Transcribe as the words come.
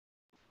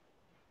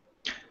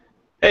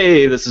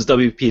Hey, this is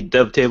WP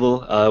Dev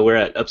Table. We're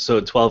at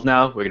episode 12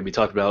 now. We're going to be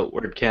talking about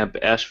WordCamp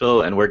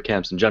Asheville and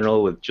WordCamps in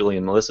general with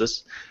Julian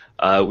Melissus.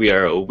 We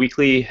are a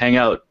weekly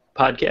hangout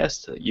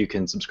podcast. You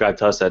can subscribe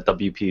to us at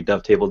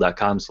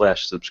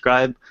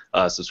wpdevtable.com/subscribe.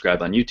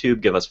 Subscribe on YouTube,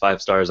 give us 5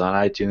 stars on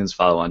iTunes,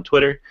 follow on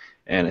Twitter,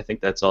 and I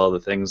think that's all the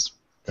things.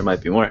 There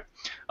might be more.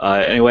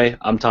 Anyway,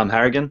 I'm Tom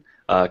Harrigan,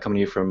 coming to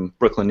you from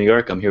Brooklyn, New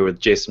York. I'm here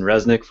with Jason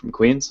Resnick from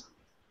Queens.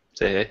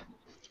 Say hey.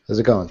 How's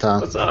it going,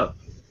 Tom? What's up?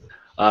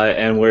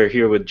 And we're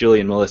here with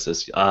Julian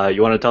Melissus.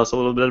 You want to tell us a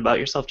little bit about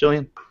yourself,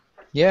 Julian?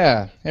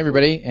 Yeah, hey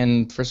everybody,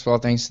 and first of all,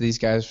 thanks to these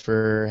guys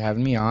for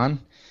having me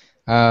on.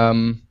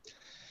 Um,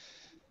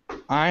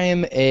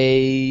 I'm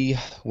a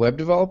web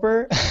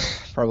developer,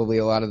 probably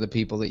a lot of the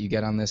people that you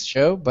get on this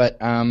show, but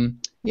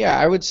yeah,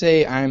 I would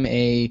say I'm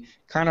a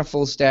kind of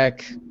full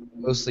stack,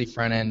 mostly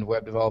front end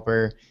web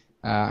developer.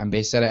 I'm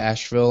based out of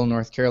Asheville,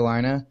 North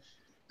Carolina.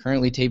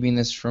 Currently taping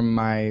this from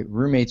my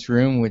roommate's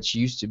room, which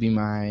used to be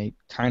my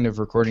kind of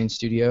recording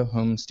studio,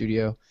 home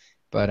studio,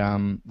 but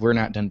we're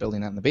not done building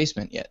that in the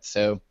basement yet.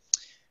 So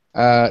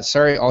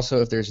sorry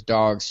also if there's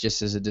dogs,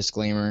 just as a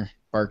disclaimer,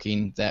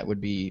 barking. That would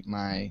be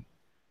my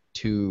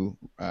two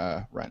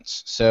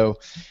runs. So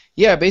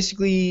yeah,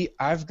 basically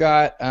I've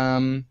got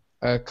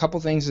a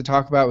couple things to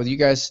talk about with you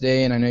guys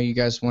today, and I know you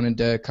guys wanted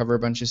to cover a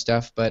bunch of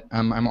stuff, but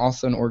I'm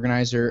also an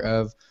organizer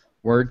of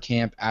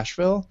WordCamp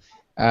Asheville,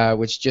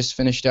 which just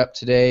finished up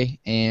today,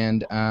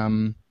 and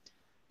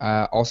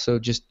also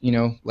just,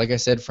 like I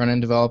said,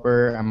 front-end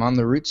developer. I'm on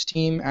the Roots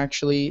team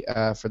actually,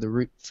 for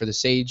the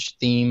Sage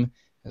theme,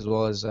 as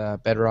well as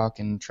Bedrock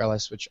and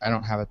Trellis, which I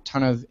don't have a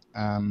ton of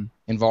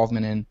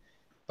involvement in,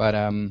 but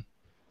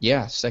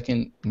yeah,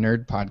 second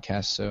nerd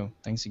podcast. So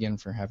thanks again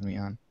for having me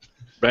on.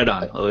 Right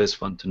on. Always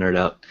fun to nerd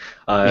out.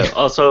 Yeah.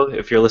 Also,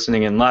 if you're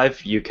listening in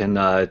live, you can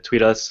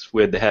tweet us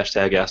with the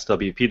hashtag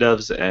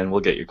AskWPDevs, and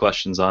we'll get your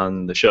questions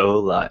on the show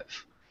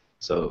live.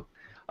 So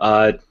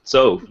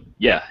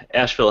yeah,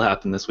 Asheville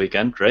happened this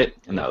weekend, right?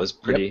 And that was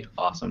pretty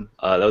awesome.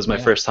 That was my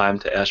Yeah. first time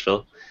to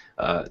Asheville.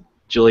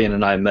 Julian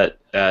and I met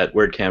at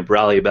WordCamp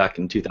Raleigh back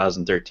in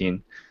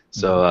 2013,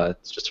 so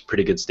it's just a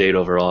pretty good state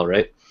overall,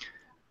 right?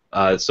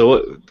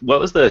 So what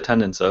was the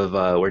attendance of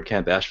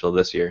WordCamp Asheville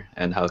this year,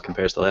 and how it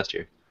compares to last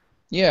year?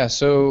 Yeah,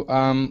 so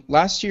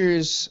last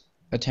year's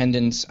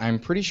attendance, I'm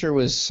pretty sure,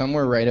 was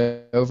somewhere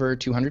right over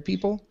 200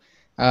 people.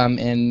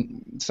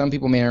 And some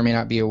people may or may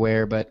not be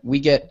aware, but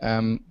we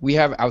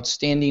have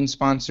outstanding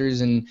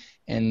sponsors and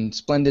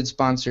splendid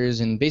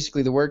sponsors, and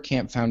basically the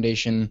WordCamp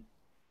Foundation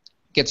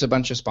gets a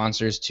bunch of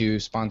sponsors to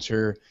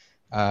sponsor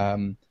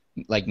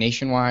like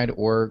nationwide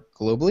or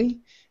globally,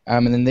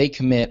 and then they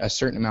commit a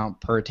certain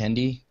amount per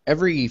attendee.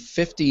 Every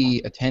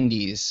 50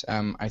 attendees,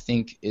 I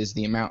think, is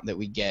the amount that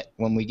we get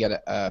when we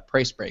get a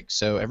price break.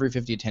 So every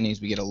 50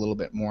 attendees, we get a little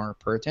bit more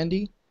per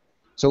attendee.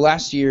 So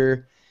last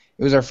year,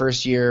 it was our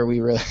first year. We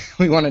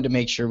wanted to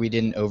make sure we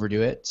didn't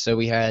overdo it. So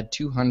we had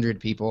 200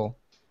 people.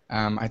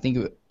 I think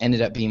it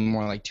ended up being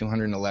more like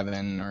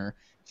 211 or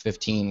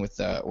 15 with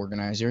the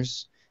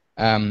organizers,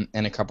 and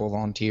a couple of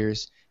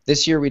volunteers.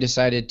 This year we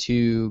decided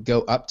to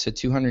go up to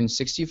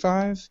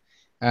 265.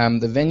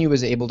 The venue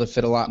was able to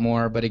fit a lot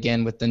more, but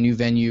again, with the new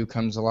venue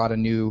comes a lot of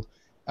new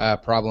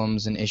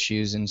problems and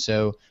issues, and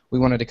so we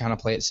wanted to kind of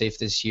play it safe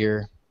this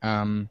year.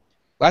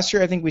 Last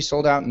year I think we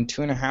sold out in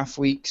 2.5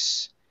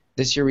 weeks.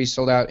 This year we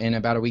sold out in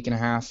about a week and a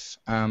half,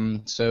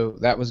 so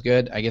that was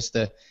good. I guess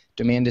the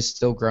demand is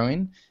still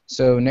growing.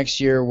 So next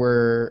year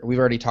we've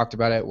already talked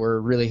about it. We're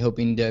really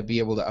hoping to be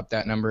able to up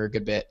that number a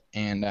good bit,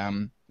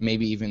 and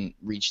maybe even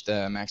reach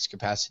the max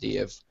capacity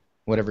of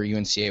whatever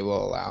UNCA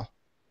will allow.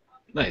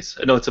 Nice.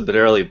 I know it's a bit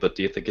early, but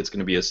do you think it's going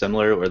to be a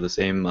similar or the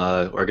same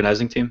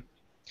organizing team?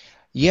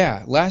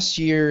 Yeah, last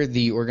year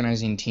the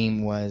organizing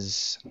team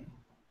was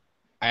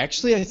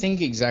actually, I think,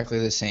 exactly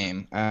the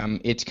same.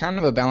 It's kind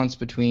of a balance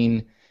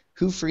between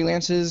who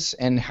freelances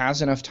and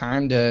has enough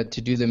time to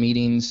do the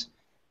meetings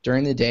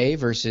during the day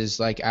versus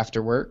like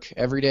after work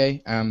every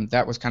day.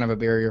 That was kind of a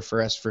barrier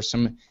for us for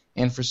some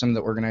of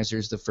the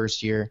organizers the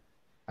first year.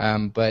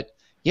 But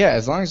yeah,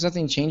 as long as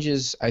nothing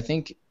changes, I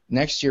think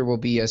next year will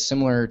be a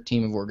similar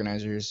team of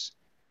organizers.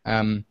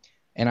 And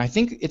I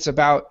think it's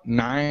about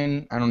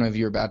 9. I don't know if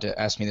you're about to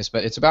ask me this,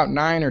 but it's about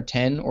 9 or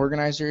 10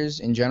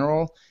 organizers in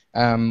general.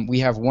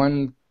 We have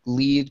one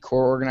lead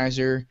core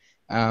organizer.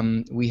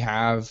 We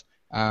have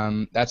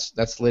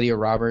that's Lydia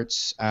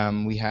Roberts.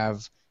 We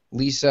have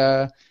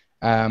Lisa.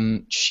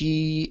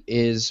 She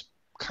is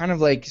kind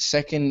of like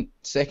second.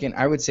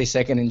 I would say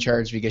second in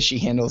charge because she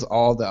handles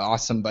all the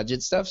awesome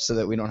budget stuff, so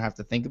that we don't have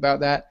to think about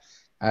that.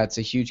 It's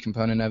a huge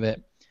component of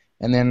it.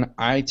 And then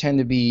I tend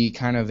to be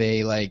kind of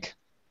a like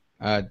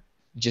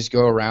just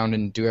go around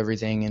and do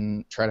everything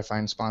and try to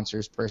find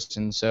sponsors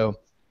person. So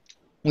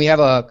we have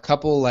a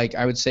couple, like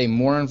I would say,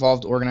 more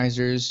involved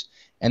organizers,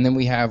 and then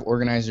we have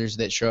organizers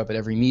that show up at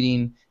every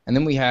meeting, and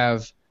then we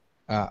have,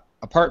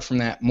 apart from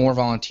that, more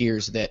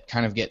volunteers that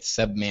kind of get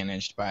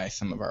sub-managed by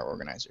some of our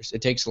organizers.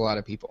 It takes a lot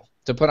of people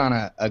to put on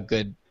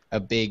a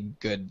big,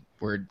 good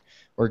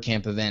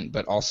WordCamp event,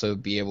 but also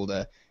be able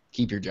to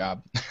keep your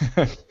job.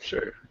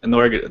 Sure. And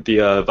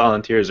the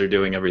volunteers are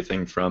doing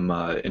everything from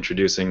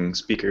introducing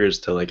speakers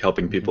to like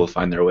helping Mhm. people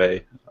find their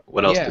way.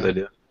 What else do Yeah. they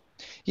do?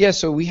 Yeah,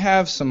 so we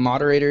have some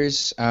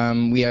moderators.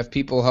 We have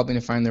people helping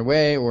to find their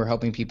way or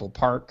helping people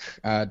park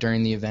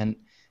during the event.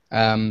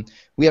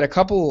 We had a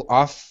couple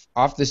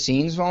off the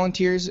scenes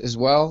volunteers as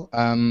well.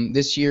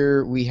 This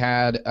year we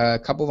had a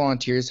couple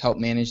volunteers help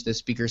manage the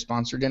speaker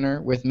sponsor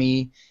dinner with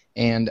me,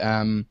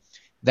 and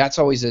that's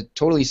always a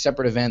totally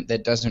separate event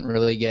that doesn't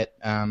really get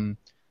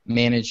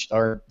managed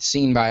or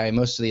seen by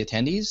most of the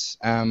attendees.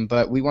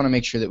 But we want to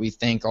make sure that we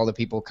thank all the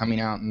people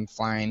coming out and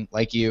flying,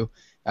 like you,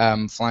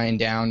 flying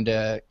down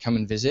to come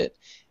and visit.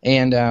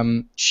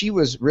 And she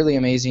was really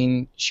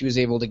amazing. She was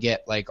able to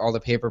get like all the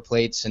paper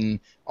plates and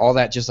all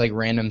that just like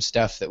random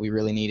stuff that we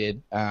really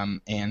needed,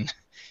 and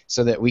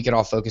so that we could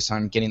all focus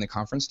on getting the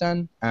conference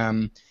done.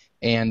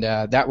 And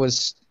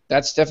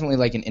that's definitely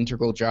like an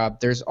integral job.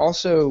 There's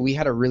also we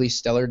had a really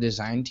stellar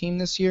design team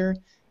this year.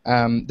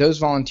 Those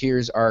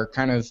volunteers are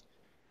kind of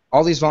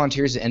all these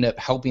volunteers that end up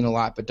helping a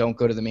lot but don't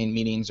go to the main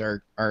meetings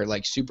are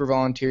like super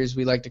volunteers,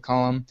 we like to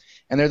call them,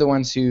 and they're the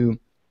ones who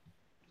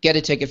get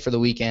a ticket for the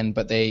weekend,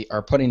 but they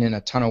are putting in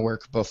a ton of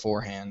work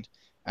beforehand.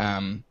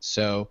 Then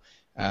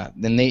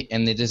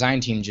the design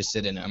team just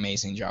did an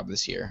amazing job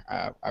this year.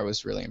 I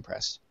was really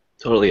impressed.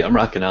 Totally. I'm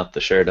rocking out the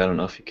shirt. I don't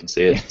know if you can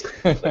see it.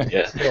 But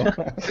yeah.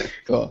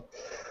 Cool.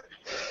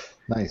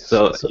 Nice.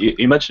 So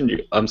you mentioned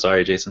I'm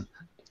sorry, Jason.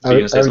 Were I, you I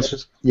gonna say was something?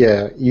 just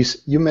yeah.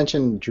 You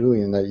mentioned,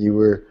 Julian, that you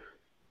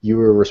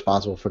were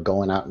responsible for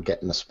going out and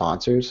getting the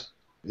sponsors.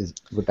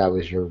 That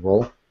was your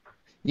role?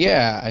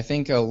 Yeah, I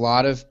think a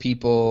lot of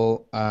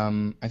people.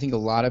 I think a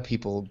lot of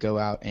people go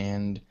out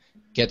and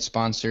get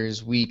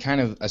sponsors. We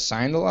kind of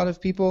assigned a lot of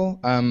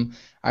people.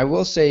 I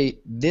will say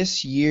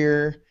this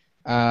year,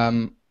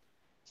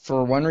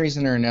 for one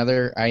reason or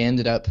another, I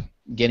ended up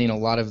getting a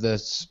lot of the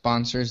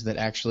sponsors that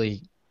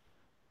actually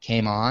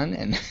came on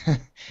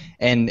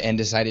and and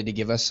decided to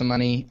give us some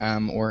money,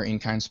 or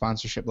in-kind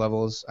sponsorship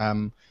levels.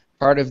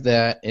 Part of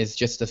that is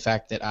just the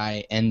fact that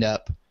I end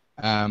up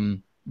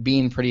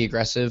being pretty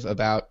aggressive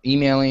about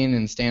emailing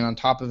and staying on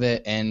top of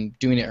it and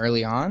doing it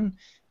early on.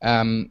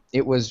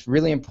 It was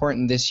really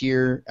important this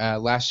year.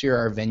 Last year,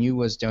 our venue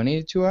was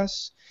donated to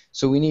us,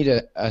 so we need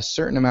a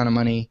certain amount of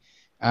money.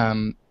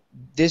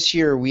 This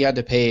year, we had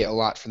to pay a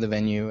lot for the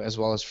venue as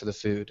well as for the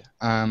food.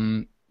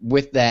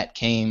 With that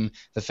came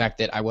the fact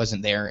that I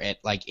wasn't there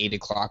at like 8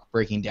 o'clock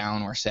breaking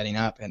down or setting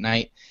up at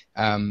night,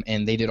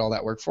 and they did all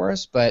that work for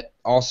us, but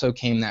also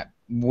came that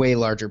way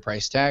larger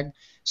price tag.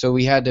 So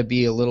we had to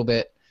be a little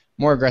bit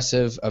more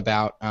aggressive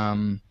about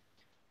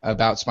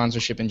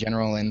sponsorship in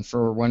general, and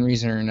for one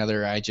reason or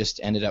another, I just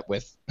ended up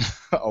with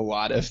a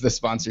lot of the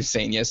sponsors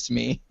saying yes to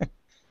me.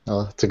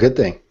 Oh, it's a good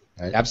thing,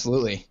 right?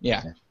 Absolutely,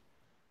 yeah.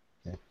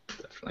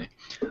 Definitely.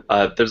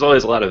 There's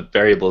always a lot of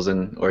variables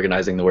in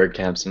organizing the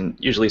WordCamps, and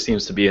usually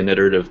seems to be an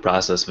iterative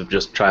process of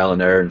just trial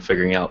and error and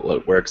figuring out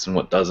what works and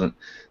what doesn't.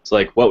 So,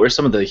 like, what were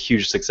some of the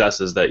huge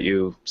successes that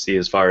you see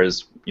as far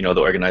as the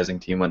organizing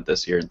team went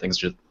this year and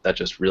things that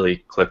just really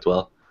clicked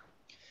well?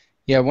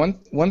 Yeah,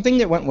 one thing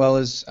that went well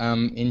is,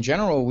 in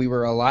general, we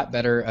were a lot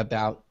better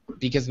about,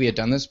 because we had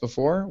done this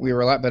before, we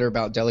were a lot better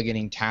about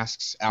delegating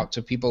tasks out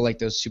to people like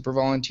those super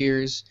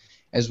volunteers,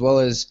 as well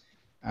as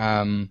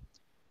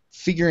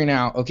figuring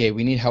out, okay,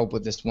 we need help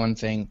with this one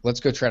thing. Let's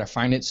go try to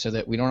find it so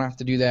that we don't have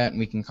to do that and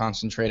we can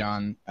concentrate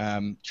on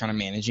kind of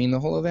managing the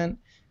whole event.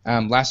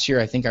 Last year,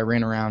 I think I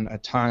ran around a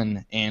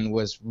ton and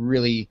was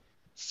really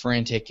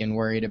frantic and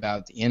worried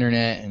about the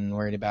internet and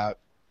worried about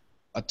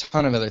a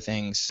ton of other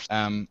things.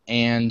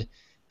 And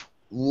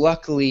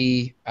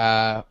luckily,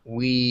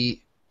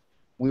 we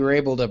were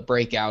able to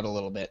break out a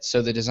little bit.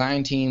 So the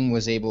design team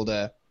was able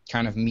to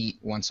kind of meet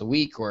once a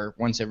week or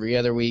once every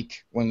other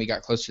week when we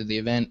got closer to the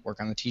event, work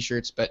on the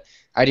t-shirts, but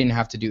I didn't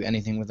have to do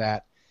anything with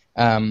that.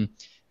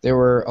 There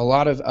were a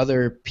lot of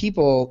other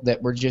people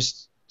that were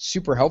just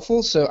super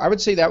helpful, so I would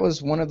say that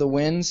was one of the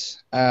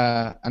wins.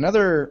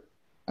 Another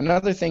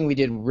thing we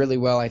did really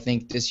well, I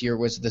think, this year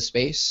was the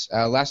space.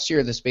 Last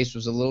year, the space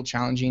was a little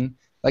challenging.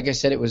 Like I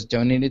said, it was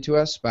donated to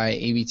us by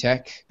AB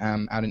Tech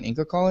out in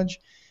Inca College.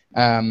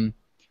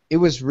 It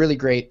was really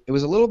great. It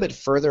was a little bit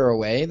further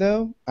away,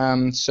 though,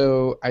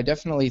 so I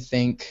definitely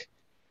think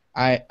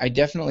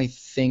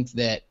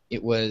that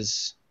it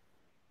was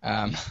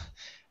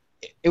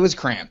it was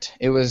cramped.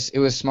 It was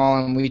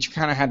small, and we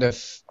kind of had to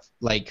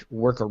like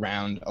work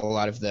around a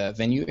lot of the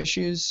venue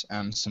issues,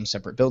 some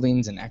separate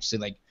buildings, and actually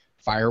like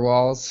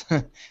firewalls,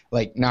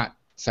 like not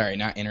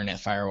internet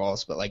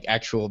firewalls, but like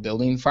actual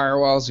building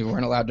firewalls. We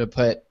weren't allowed to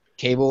put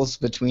cables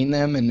between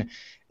them, and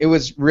it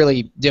was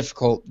really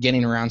difficult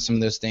getting around some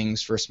of those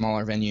things for a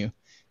smaller venue.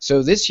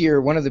 So this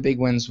year, one of the big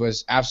wins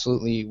was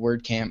absolutely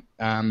WordCamp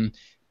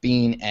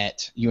being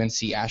at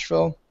UNC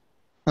Asheville.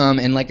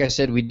 And like I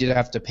said, we did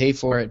have to pay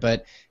for it,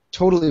 but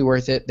totally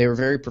worth it. They were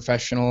very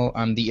professional.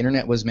 The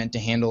internet was meant to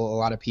handle a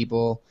lot of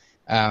people.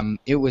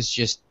 It was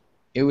just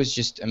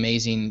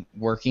amazing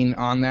working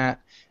on that.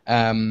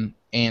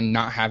 and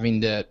not having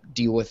to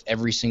deal with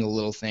every single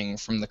little thing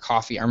from the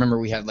coffee. I remember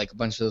we had like a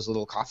bunch of those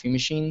little coffee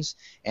machines,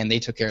 and they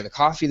took care of the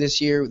coffee this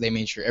year. They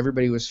made sure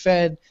everybody was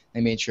fed.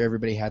 They made sure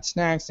everybody had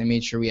snacks. They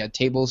made sure we had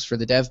tables for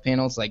the dev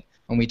panels, like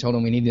when we told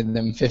them we needed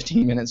them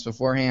 15 minutes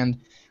beforehand.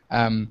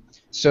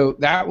 So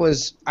that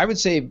was, I would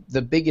say,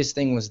 the biggest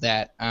thing was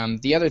that.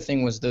 The other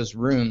thing was those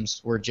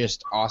rooms were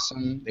just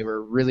awesome. They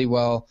were really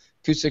well.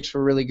 Acoustics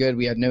were really good.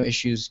 We had no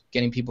issues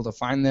getting people to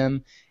find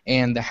them.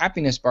 And the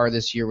happiness bar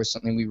this year was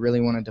something we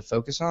really wanted to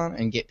focus on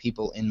and get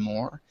people in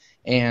more.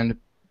 And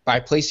by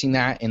placing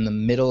that in the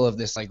middle of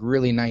this like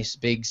really nice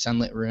big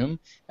sunlit room,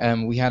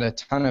 we had a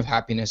ton of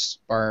happiness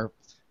bar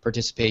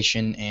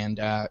participation, and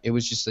it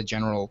was just a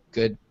general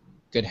good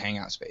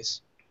hangout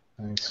space.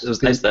 Nice. It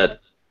was nice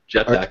that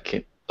Jetpack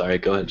came. Sorry,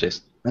 go ahead,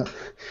 Jason. No,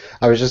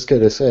 I was just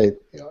going to say,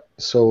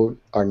 so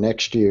our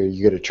next year,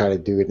 you got to try to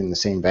do it in the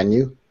same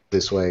venue.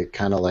 This way,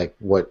 kind of like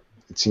what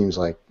it seems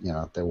like,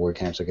 the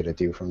WordCamps are going to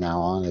do from now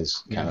on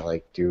is kind of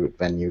like do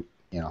venue,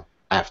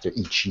 after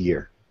each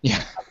year.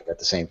 Yeah. At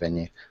the same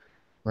venue.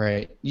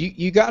 Right.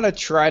 You got to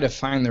try to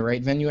find the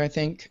right venue, I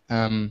think.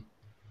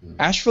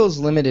 Asheville is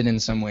limited in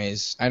some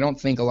ways. I don't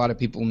think a lot of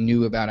people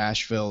knew about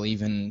Asheville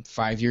even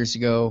 5 years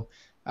ago.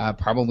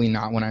 Probably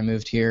not when I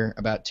moved here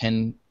about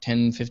 10,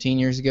 15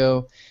 years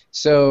ago.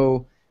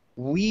 So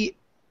we're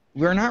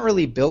not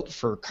really built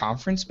for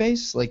conference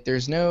space. Like,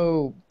 there's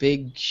no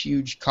big,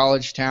 huge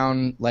college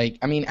town. Like,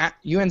 I mean,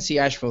 UNC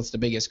Asheville is the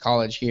biggest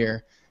college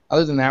here.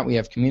 Other than that, we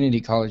have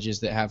community colleges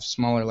that have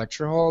smaller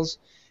lecture halls.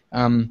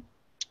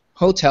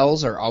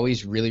 Hotels are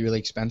always really, really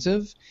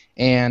expensive.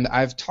 And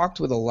I've talked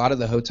with a lot of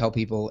the hotel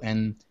people,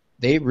 and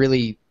they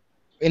really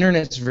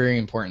internet's very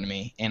important to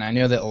me, and I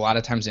know that a lot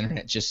of times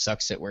internet just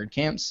sucks at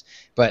WordCamps,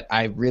 but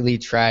I really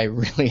try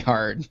really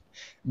hard.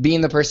 Being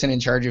the person in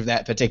charge of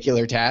that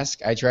particular task,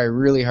 I try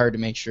really hard to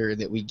make sure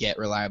that we get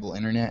reliable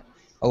internet.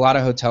 A lot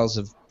of hotels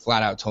have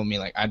flat out told me,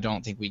 like, I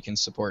don't think we can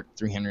support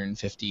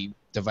 350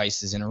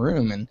 devices in a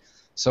room, and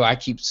so I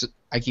keep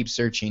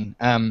searching.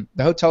 The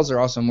hotels are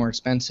also more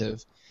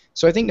expensive,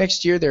 so I think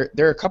next year there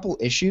are a couple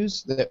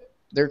issues that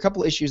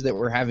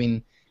we're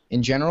having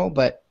in general,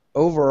 but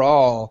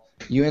overall,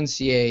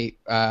 UNCA,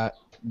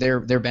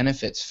 their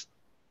benefits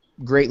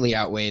greatly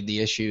outweighed the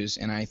issues,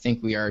 and I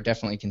think we are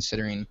definitely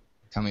considering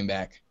coming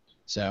back.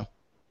 So,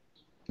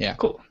 yeah.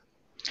 Cool.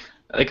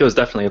 I think it was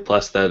definitely a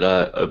plus that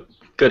a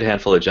good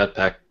handful of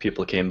Jetpack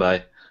people came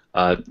by,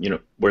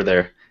 were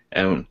there,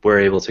 and were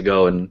able to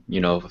go and,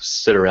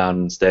 sit around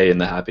and stay in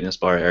the happiness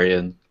bar area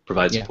and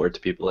provide support to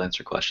people,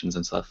 answer questions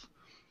and stuff.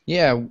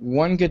 Yeah,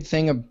 one good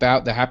thing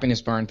about the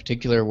Happiness Bar in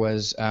particular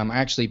was I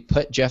actually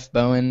put Jeff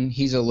Bowen.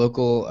 He's a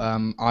local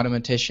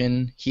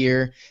automatician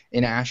here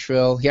in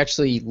Asheville. He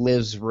actually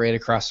lives right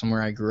across from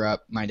where I grew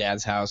up, my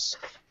dad's house,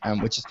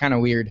 which is kind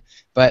of weird.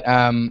 But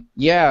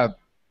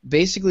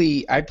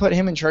basically I put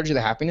him in charge of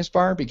the Happiness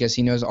Bar because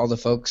he knows all the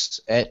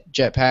folks at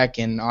Jetpack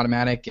and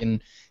Automatic,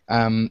 and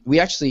we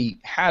actually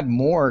had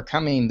more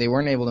coming. They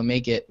weren't able to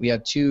make it. We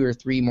had 2 or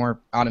 3 more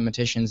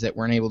automaticians that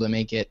weren't able to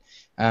make it,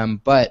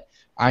 but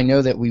I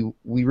know that we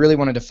really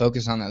wanted to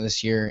focus on that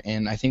this year,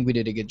 and I think we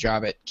did a good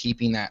job at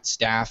keeping that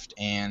staffed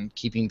and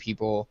keeping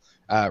people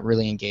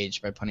really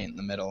engaged by putting it in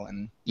the middle.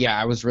 And yeah,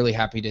 I was really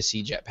happy to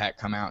see Jetpack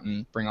come out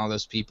and bring all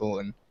those people,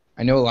 and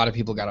I know a lot of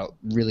people got a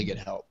really good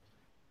help.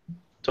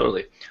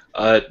 Totally.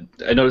 I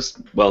noticed,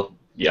 I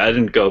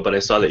didn't go, but I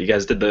saw that you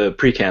guys did the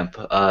pre-camp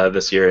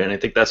this year, and I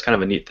think that's kind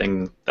of a neat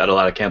thing that a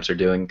lot of camps are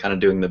doing, kind of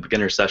doing the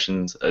beginner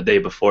sessions a day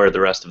before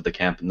the rest of the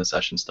camp and the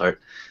sessions start.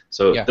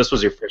 So This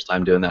was your first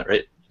time doing that,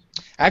 right?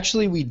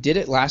 Actually, we did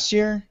it last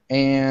year,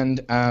 and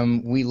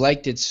we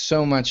liked it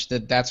so much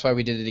that that's why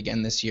we did it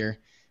again this year.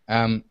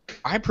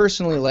 I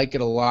personally like it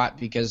a lot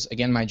because,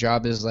 again, my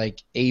job is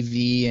like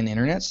AV and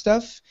internet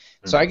stuff,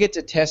 so I get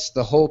to test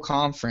the whole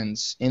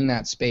conference in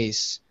that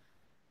space.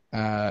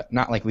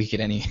 Not like we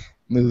could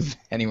move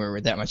anywhere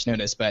with that much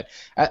notice, but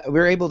we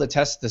were able to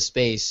test the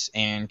space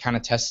and kind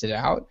of test it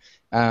out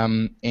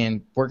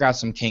and work out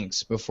some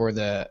kinks before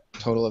the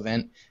total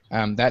event.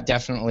 That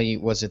definitely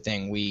was a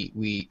thing.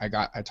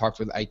 I talked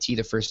with IT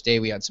the first day.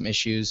 We had some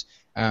issues.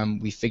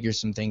 We figured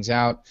some things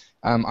out.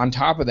 On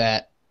top of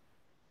that,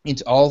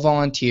 it's all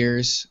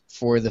volunteers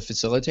for the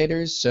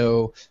facilitators.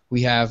 So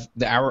we have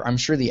I'm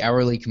sure the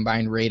hourly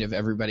combined rate of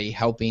everybody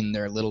helping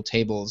their little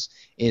tables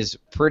is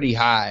pretty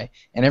high,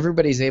 and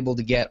everybody's able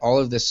to get all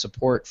of this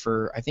support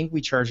for, I think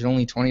we charged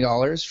only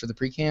 $20 for the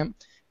pre-camp.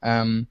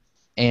 And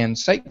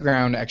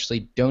SiteGround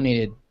actually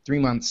donated 3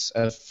 months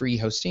of free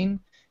hosting.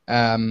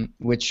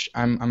 Which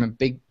I'm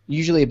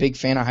usually a big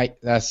fan of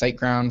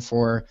SiteGround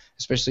for,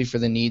 especially for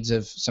the needs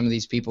of some of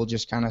these people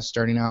just kind of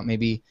starting out,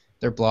 maybe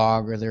their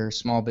blog or their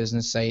small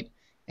business site,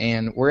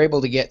 and we're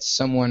able to get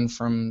someone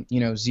from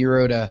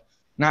 0 to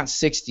not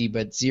 60,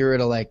 but 0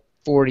 to like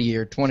 40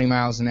 or 20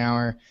 miles an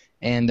hour,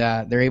 and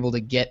they're able to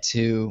get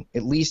to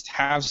at least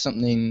have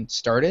something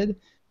started,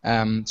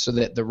 so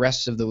that the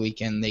rest of the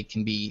weekend they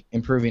can be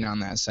improving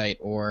on that site,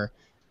 or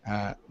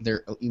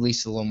they're at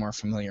least a little more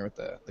familiar with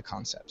the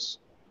concepts.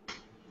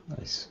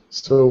 Nice.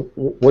 So,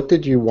 what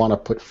did you want to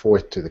put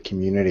forth to the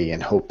community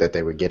and hope that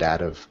they would get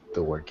out of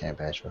the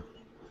WordCamp Asheville?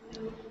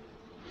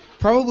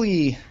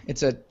 Probably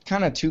it's a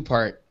kind of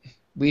two-part.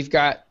 We've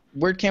got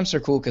WordCamps are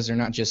cool because they're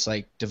not just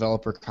like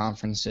developer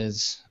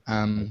conferences.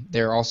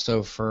 They're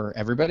also for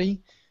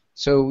everybody.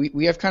 So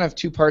we have kind of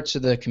two parts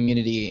of the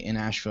community in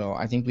Asheville.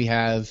 I think we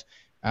have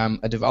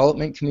a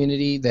development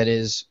community that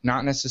is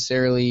not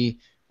necessarily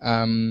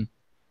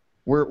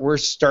we're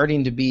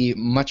starting to be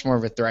much more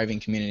of a thriving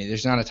community.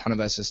 There's not a ton of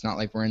us. It's not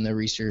like we're in the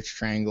research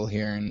triangle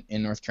here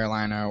in North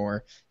Carolina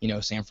or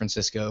San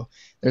Francisco.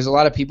 There's a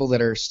lot of people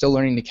that are still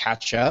learning to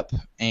catch up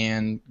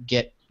and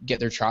get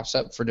their chops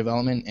up for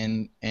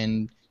development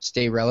and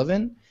stay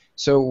relevant.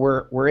 So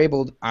we're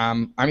able.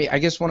 I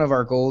guess one of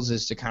our goals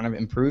is to kind of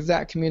improve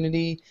that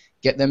community,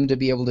 get them to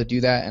be able to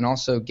do that, and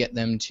also get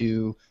them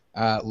to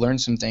learn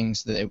some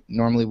things that they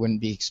normally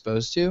wouldn't be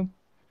exposed to.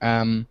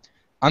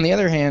 On the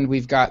other hand,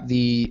 we've got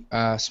the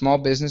small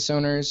business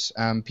owners,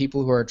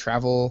 people who are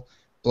travel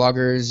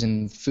bloggers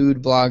and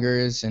food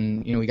bloggers,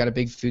 and we got a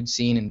big food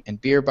scene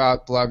and beer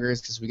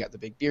bloggers because we got the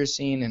big beer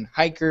scene, and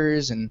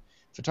hikers and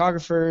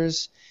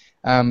photographers.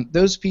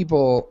 Those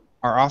people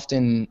are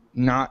often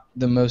not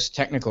the most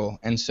technical,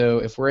 and so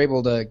if we're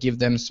able to give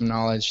them some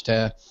knowledge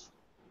to,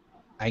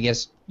 I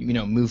guess,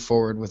 move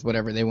forward with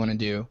whatever they want to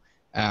do,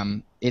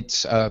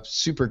 it's a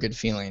super good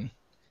feeling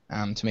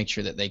to make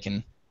sure that they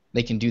can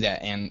do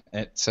that, and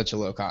at such a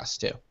low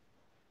cost too.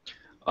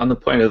 On the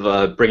point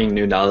of bringing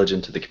new knowledge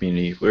into the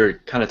community, we were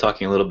kind of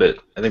talking a little bit,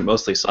 I think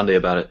mostly Sunday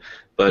about it,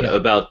 but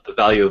about the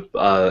value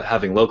of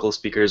having local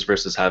speakers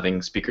versus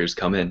having speakers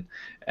come in.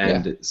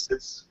 And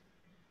since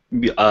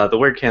the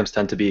WordCamps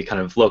tend to be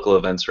kind of local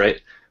events, right?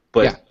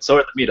 But so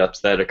are the meetups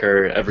that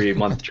occur every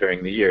month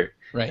during the year.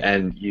 Right.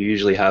 And you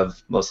usually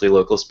have mostly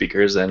local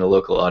speakers and a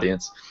local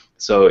audience.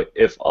 So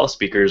if all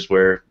speakers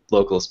were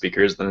local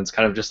speakers, then it's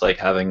kind of just like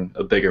having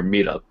a bigger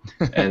meetup.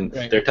 And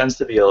Right. there tends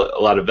to be a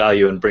lot of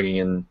value in bringing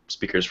in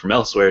speakers from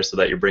elsewhere so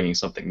that you're bringing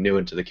something new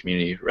into the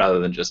community rather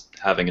than just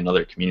having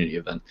another community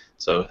event,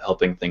 so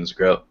helping things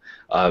grow.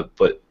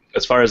 But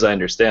as far as I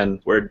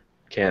understand,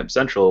 WordCamp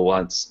Central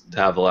wants to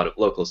have a lot of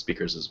local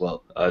speakers as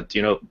well. Do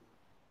you know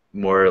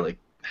more like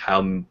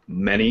how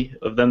many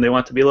of them they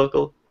want to be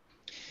local?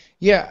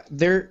 Yeah,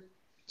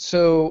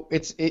 so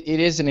it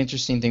is an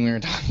interesting thing we were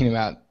talking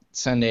about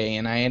Sunday,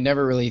 and I had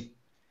never really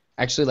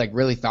actually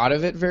really thought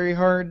of it very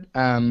hard.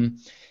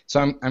 So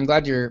I'm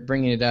glad you're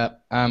bringing it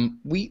up.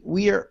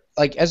 We are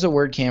as a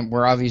WordCamp,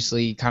 we're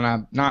obviously kind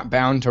of not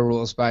bound to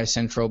rules by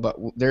Central, but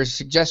there's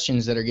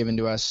suggestions that are given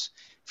to us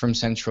from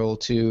Central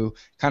to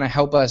kind of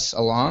help us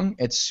along.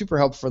 It's super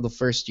helpful for the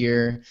first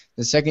year.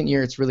 The second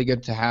year, it's really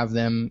good to have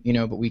them,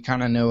 but we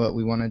kind of know what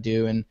we want to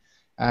do, and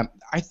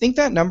I think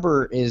that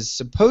number is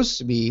supposed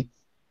to be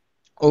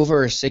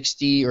over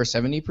 60 or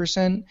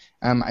 70%.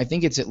 I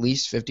think it's at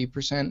least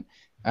 50%.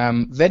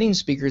 Vetting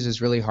speakers is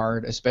really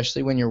hard,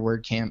 especially when your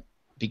WordCamp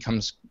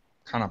becomes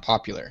kind of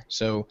popular.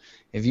 So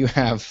if you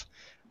have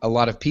a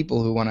lot of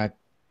people who want to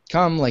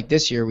come, like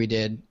this year we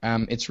did,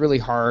 it's really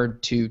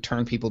hard to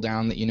turn people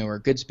down that are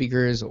good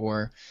speakers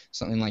or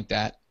something like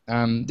that.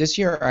 This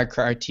year our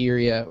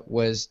criteria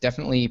was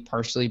definitely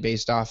partially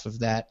based off of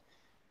that.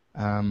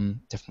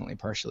 Definitely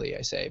partially,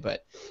 I say,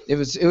 but it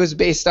was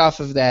based off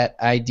of that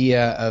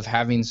idea of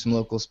having some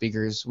local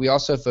speakers. We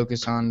also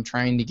focus on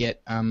trying to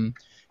get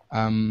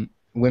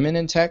women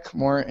in tech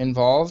more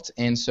involved,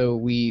 and so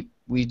we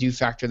do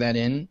factor that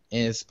in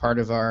as part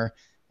of our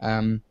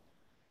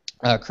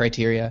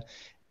criteria.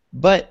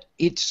 But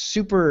it's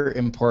super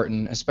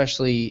important,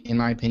 especially in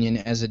my opinion,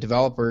 as a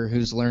developer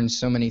who's learned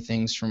so many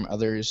things from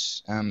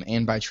others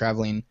and by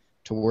traveling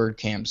to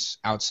WordCamps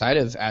outside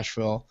of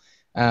Asheville.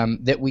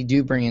 That we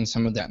do bring in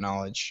some of that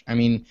knowledge. I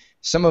mean,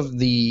 some of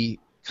the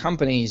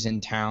companies in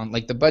town,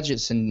 like the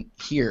budgets in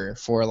here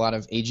for a lot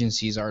of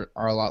agencies are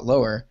a lot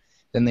lower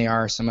than they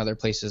are some other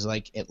places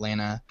like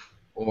Atlanta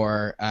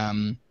or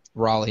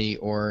Raleigh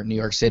or New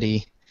York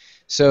City.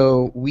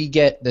 So we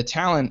get the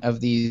talent of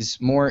these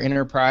more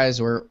enterprise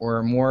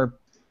or more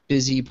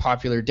busy,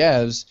 popular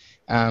devs,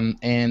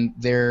 and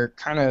they're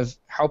kind of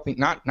helping,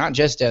 not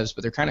just devs,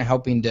 but they're kind of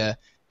helping to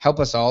help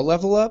us all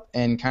level up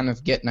and kind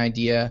of get an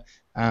idea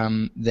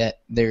that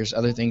there's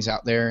other things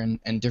out there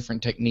and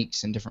different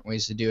techniques and different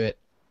ways to do it.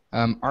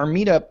 Our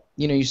meetup,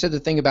 you said the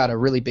thing about a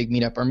really big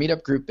meetup. Our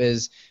meetup group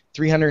is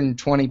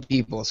 320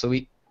 people, so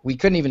we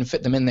couldn't even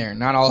fit them in there.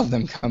 Not all of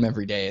them come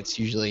every day. It's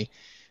usually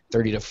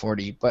 30 to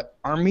 40. But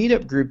our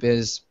meetup group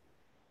is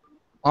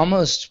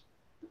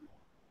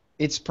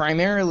it's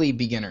primarily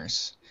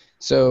beginners.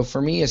 So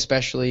for me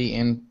especially,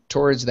 and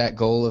towards that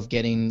goal of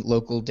getting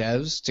local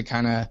devs to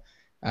kind of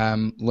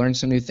learn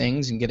some new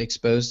things and get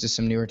exposed to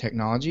some newer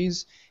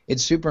technologies,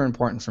 it's super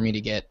important for me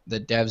to get the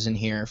devs in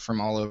here from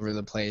all over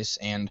the place.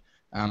 And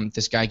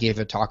this guy gave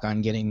a talk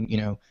on getting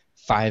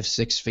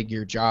 5-6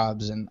 figure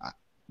jobs, and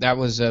that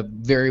was a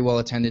very well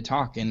attended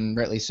talk, and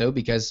rightly so,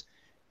 because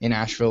in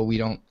Asheville we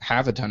don't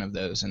have a ton of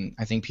those, and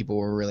I think people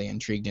were really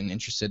intrigued and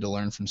interested to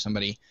learn from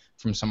somebody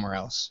from somewhere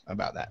else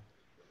about that.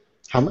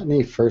 How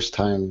many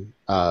first-time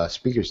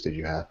speakers did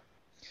you have?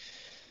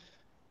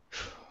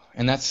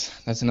 And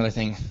that's another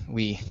thing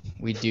we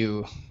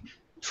do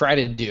try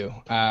to do.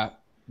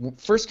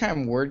 First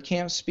time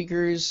WordCamp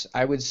speakers,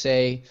 I would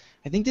say,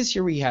 I think this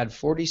year we had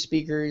 40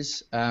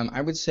 speakers. I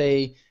would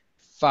say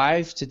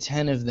 5 to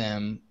 10 of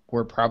them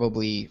were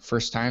probably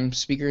first time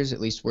speakers,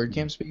 at least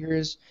WordCamp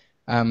speakers.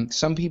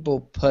 Some people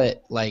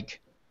put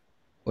like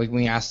when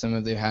we asked them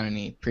if they had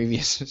any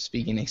previous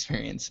speaking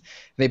experience,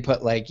 they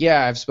put like,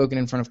 yeah, I've spoken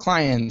in front of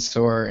clients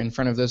or in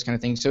front of those kind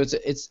of things. So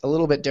it's a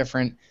little bit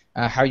different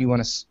how you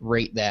want to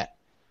rate that.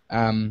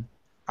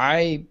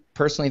 I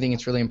personally think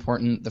it's really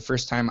important. The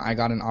first time I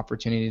got an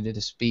opportunity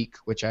to speak,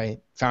 which I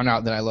found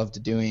out that I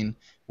loved doing,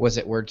 was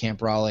at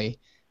WordCamp Raleigh,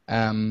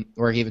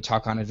 where I gave a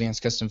talk on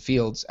advanced custom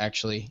fields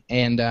actually,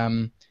 and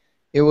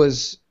it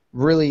was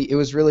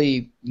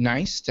really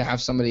nice to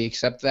have somebody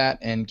accept that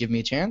and give me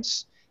a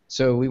chance.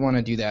 So we want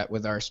to do that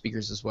with our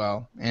speakers as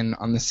well. And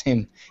at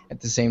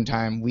the same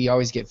time, we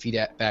always get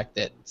feedback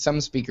that some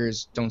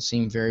speakers don't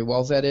seem very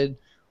well vetted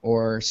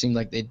or seem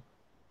like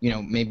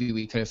maybe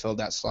we could have filled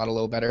that slot a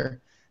little better.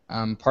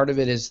 Part of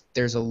it is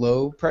there's a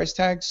low price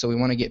tag, so we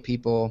want to get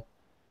people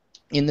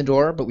in the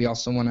door, but we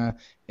also want to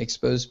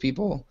expose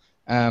people.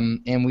 I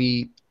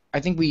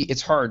think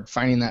it's hard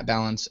finding that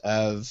balance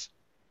of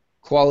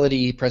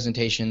quality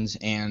presentations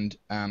and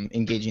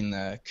engaging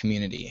the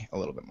community a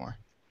little bit more.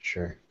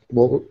 Sure.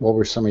 What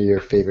were some of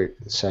your favorite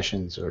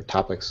sessions or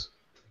topics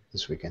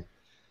this weekend?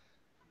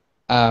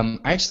 I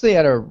actually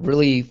had a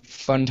really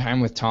fun time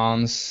with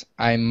Tom's.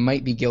 I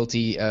might be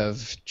guilty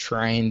of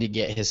trying to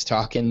get his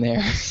talk in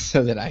there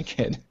so that I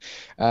could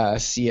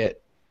see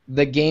it.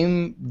 The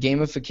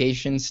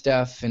gamification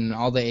stuff and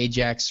all the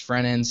Ajax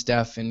front end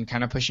stuff and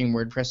kind of pushing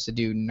WordPress to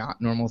do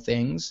not normal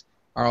things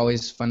are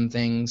always fun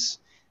things.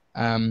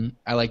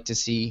 I like to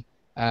see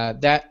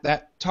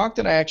that talk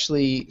that I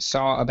actually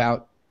saw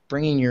about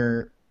bringing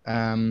your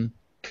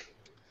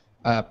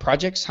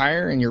projects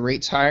higher and your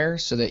rates higher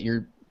so that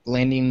you're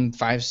landing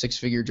 5-6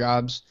 figure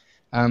jobs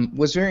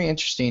was very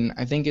interesting.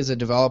 I think as a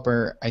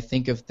developer, I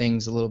think of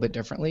things a little bit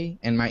differently,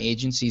 and my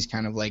agency is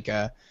kind of like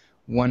a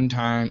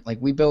one-time, like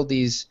we build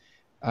these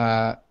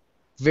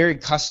very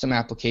custom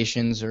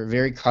applications or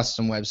very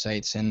custom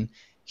websites, and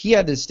he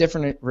had this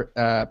different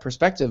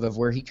perspective of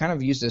where he kind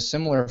of used a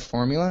similar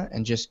formula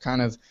and just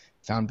kind of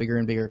found bigger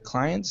and bigger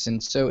clients.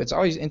 And so it's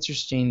always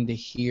interesting to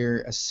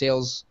hear a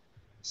sales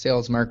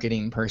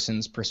marketing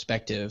person's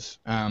perspective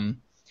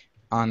on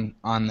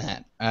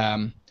that.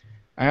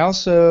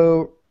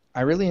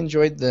 I really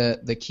enjoyed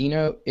the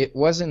keynote. It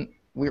wasn't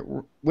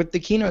with the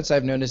keynotes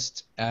I've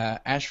noticed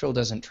Asheville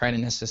doesn't try to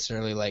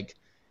necessarily like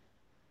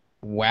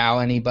wow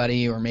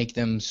anybody or make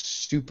them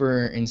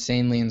super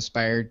insanely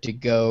inspired to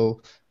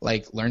go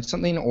like learn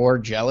something or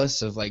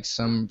jealous of like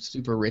some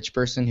super rich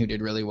person who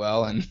did really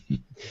well and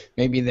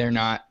maybe they're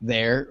not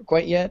there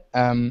quite yet.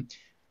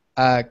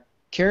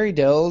 Carrie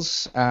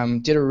Dills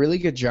did a really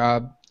good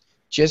job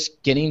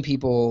just getting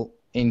people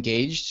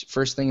engaged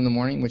first thing in the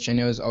morning, which I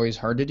know is always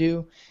hard to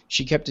do.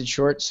 She kept it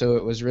short, so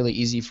it was really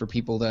easy for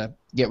people to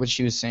get what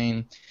she was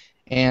saying.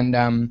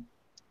 And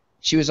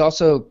she was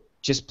also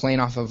just playing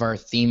off of our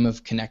theme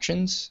of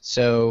connections.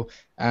 So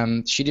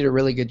she did a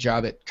really good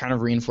job at kind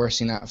of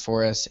reinforcing that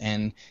for us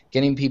and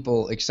getting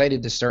people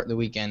excited to start the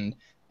weekend,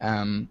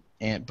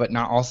 but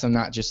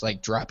not just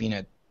like dropping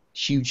a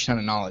huge ton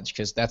of knowledge,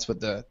 because that's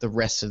what the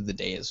rest of the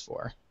day is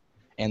for,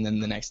 and then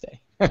the next day.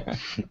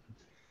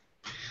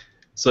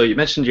 So you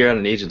mentioned you're at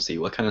an agency.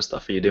 What kind of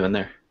stuff are you doing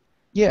there?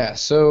 Yeah,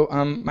 so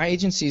my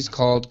agency is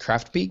called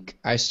CraftPeak.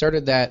 I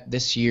started that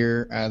this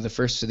year, the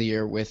first of the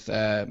year, with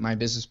my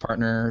business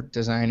partner,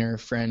 designer,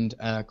 friend,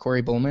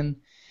 Corey Bullman.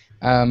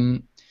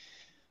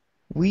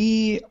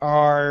 We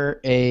are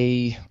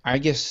I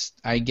guess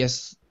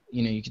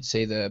you could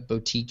say the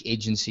boutique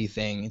agency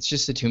thing. It's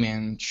just a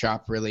two-man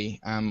shop,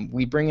 really.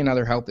 We bring in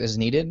other help as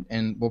needed,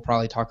 and we'll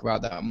probably talk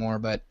about that more.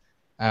 But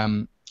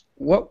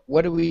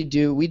what do we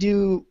do? We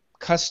do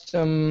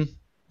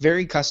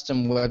very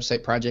custom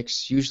website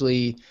projects,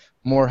 usually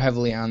more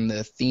heavily on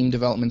the theme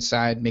development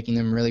side, making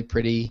them really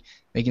pretty,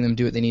 making them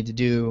do what they need to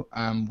do.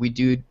 We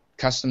do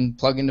custom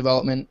plugin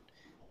development,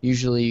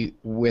 usually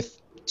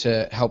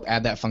to help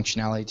add that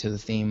functionality to the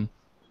theme.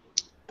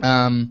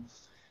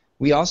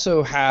 We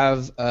also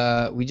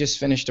have, we just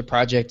finished a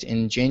project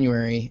in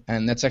January,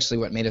 and that's actually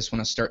what made us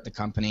want to start the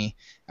company.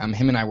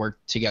 Him and I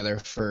worked together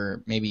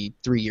for maybe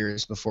 3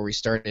 years before we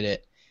started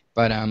it.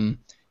 But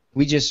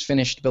we just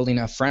finished building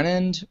a front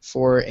end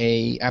for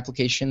a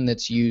application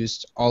that's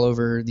used all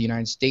over the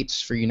United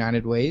States for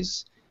United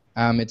Ways.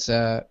 It's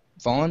a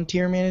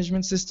volunteer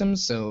management system,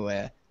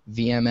 so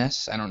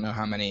VMS. I don't know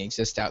how many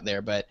exist out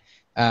there, but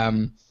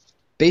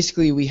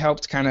basically we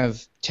helped kind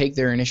of take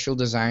their initial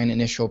design,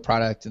 initial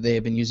product that they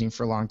have been using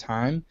for a long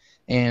time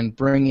and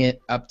bring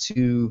it up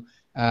to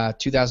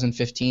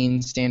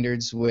 2015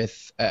 standards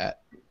with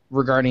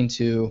regarding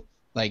to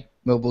like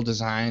mobile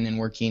design and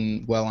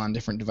working well on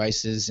different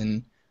devices,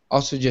 and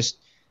also just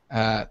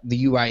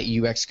the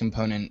UI UX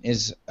component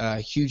is a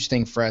huge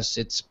thing for us.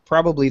 It's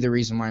probably the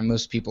reason why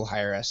most people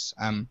hire us.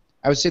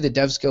 I would say the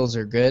dev skills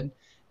are good.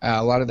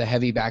 A lot of the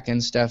heavy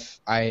backend stuff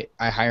I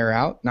hire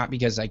out, not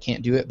because I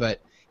can't do it,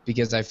 but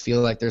because I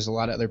feel like there's a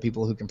lot of other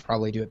people who can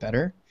probably do it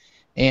better.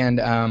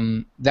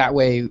 And that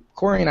way,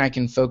 Corey and I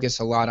can focus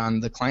a lot on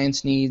the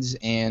client's needs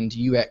and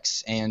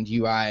UX and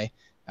UI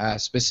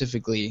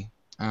specifically.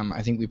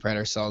 I think we pride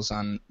ourselves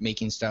on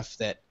making stuff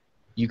that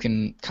you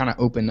can kind of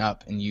open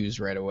up and use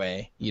right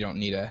away. You don't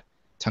need a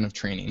ton of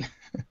training.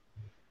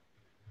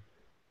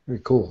 Very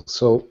cool.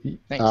 So,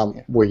 Thanks.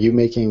 Yeah. were you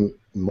making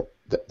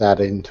that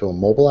into a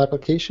mobile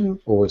application,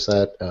 or was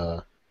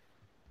that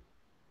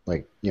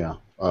like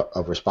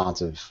a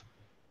responsive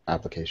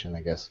application,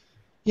 I guess?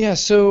 Yeah.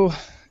 So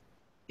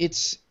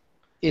it's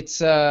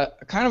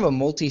kind of a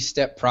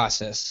multi-step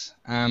process.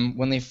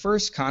 When they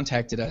first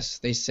contacted us,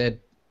 they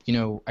said,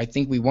 I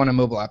think we want a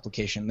mobile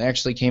application. They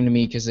actually came to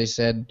me because they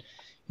said,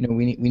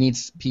 we need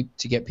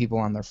to get people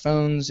on their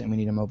phones, and we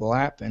need a mobile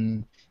app.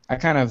 And I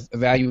kind of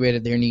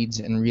evaluated their needs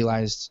and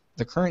realized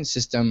the current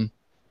system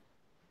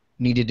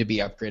needed to be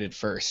upgraded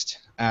first.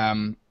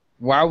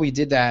 While we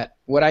did that,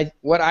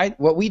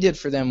 what we did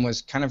for them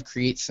was kind of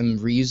create some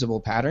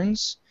reusable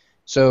patterns.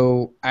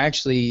 So I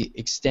actually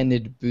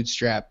extended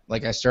Bootstrap.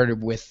 Like, I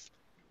started with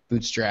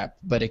Bootstrap,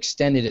 but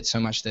extended it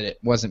so much that it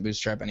wasn't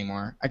Bootstrap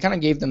anymore. I kind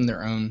of gave them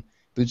their own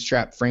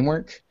Bootstrap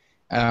framework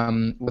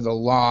with a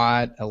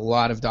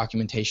lot of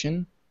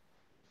documentation.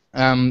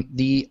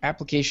 The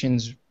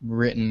application's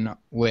written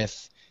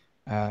with,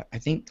 I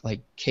think,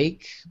 like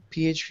Cake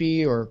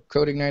PHP or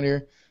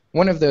CodeIgniter,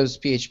 one of those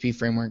PHP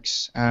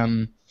frameworks.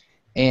 And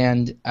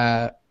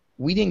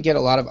we didn't get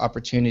a lot of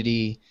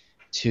opportunity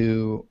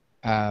to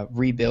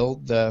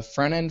rebuild the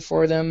front end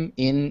for them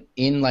in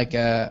like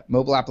a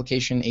mobile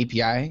application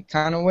API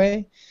kind of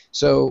way.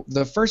 So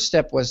the first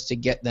step was to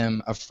get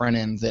them a front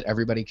end that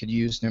everybody could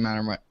use no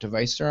matter what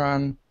device they're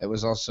on. It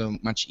was also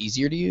much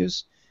easier to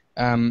use.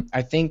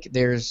 I think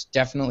there's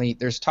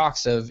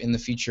talks of, in the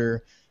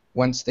future,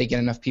 once they get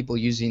enough people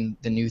using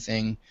the new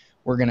thing,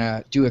 they're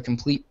gonna do a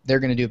complete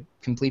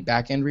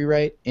backend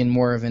rewrite in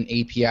more of an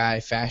API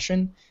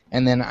fashion,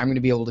 and then I'm gonna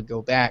be able to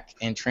go back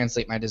and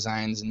translate my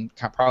designs and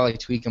probably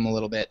tweak them a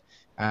little bit,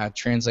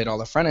 translate all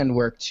the front end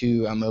work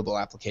to a mobile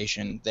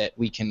application that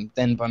we can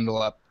then bundle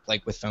up,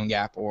 like with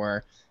PhoneGap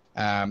or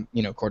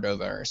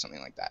Cordova or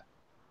something like that.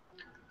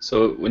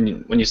 So when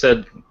you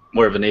said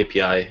more of an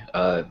API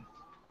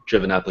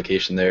driven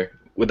application there,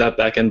 would that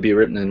backend be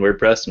written in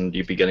WordPress, and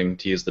you'd be getting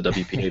to use the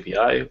WP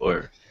API,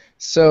 or?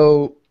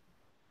 So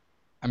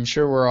I'm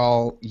sure we're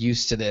all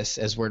used to this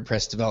as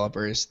WordPress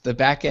developers. The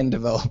backend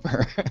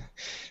developer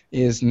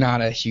is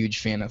not a huge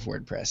fan of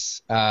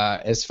WordPress,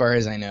 as far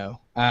as I know.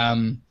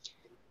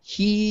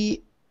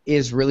 He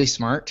is really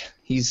smart.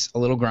 He's a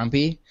little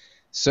grumpy.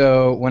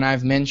 So when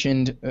I've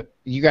mentioned,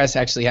 you guys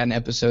actually had an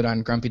episode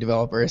on grumpy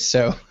developers,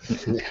 so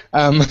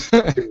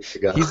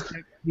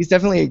he's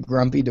definitely a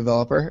grumpy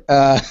developer.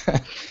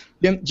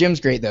 Jim's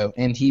great though,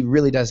 and he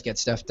really does get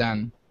stuff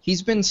done.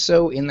 He's been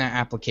so in that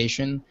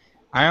application,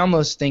 I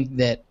almost think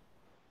that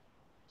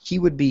he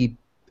would be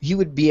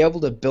able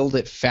to build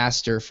it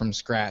faster from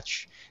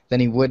scratch than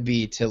he would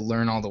be to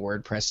learn all the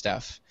WordPress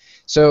stuff.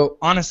 So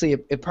honestly,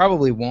 it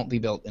probably won't be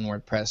built in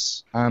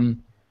WordPress.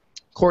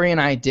 Corey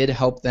and I did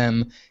help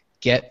them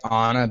get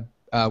on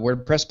a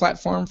WordPress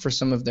platform for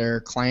some of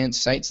their client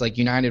sites. Like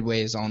United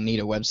Ways all need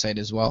a website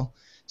as well.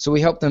 So we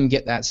helped them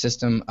get that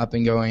system up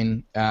and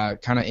going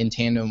kind of in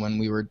tandem when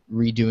we were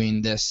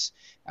redoing this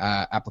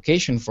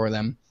application for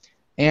them.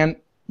 And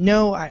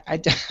no, I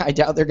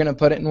doubt they're going to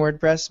put it in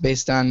WordPress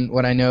based on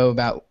what I know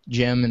about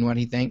Jim and what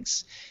he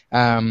thinks.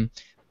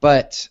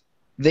 But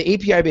the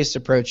API-based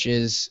approach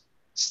is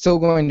still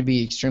going to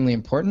be extremely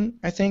important,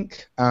 I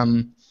think.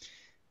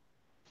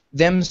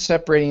 Them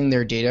separating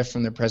their data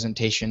from their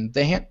presentation,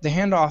 the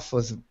handoff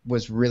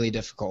was really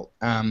difficult.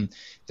 I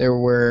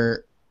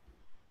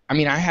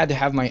had to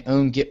have my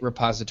own Git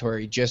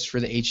repository just for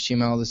the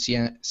HTML, the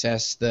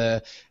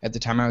CSS, at the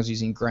time I was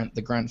using Grunt,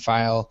 the Grunt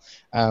file.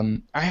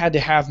 I had to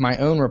have my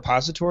own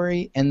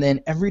repository, and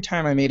then every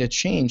time I made a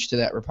change to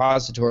that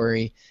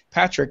repository,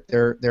 Patrick,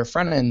 their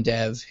front-end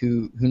dev,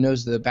 who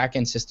knows the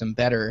back-end system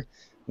better,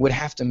 would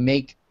have to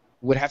make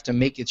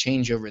a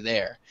change over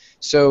there.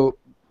 So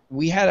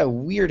we had a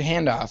weird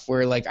handoff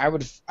where, like, I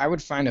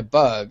would find a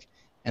bug,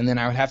 and then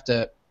I would have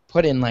to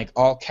put in, like,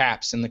 all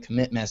caps in the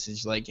commit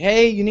message, like,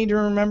 hey, you need to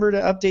remember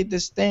to update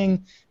this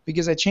thing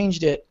because I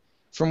changed it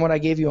from what I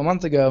gave you a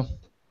month ago.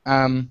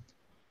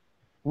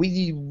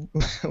 We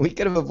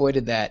could have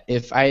avoided that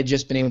if I had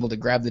just been able to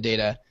grab the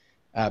data,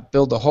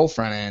 build the whole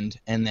front end,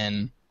 and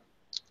then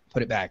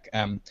put it back.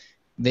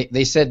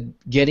 They said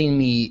getting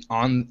me a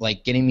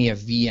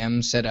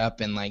VM set up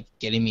and, like,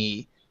 getting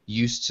me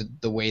used to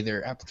the way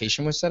their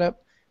application was set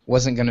up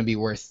wasn't going to be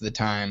worth the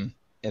time,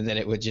 and that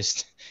it would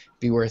just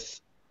be worth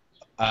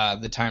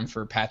the time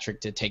for Patrick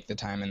to take the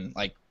time and,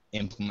 like,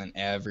 implement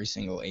every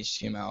single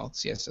HTML,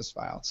 CSS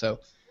file. So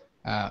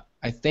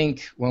I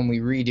think when we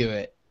redo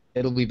it,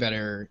 it'll be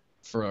better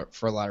for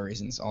a lot of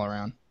reasons all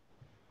around.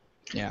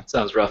 Yeah.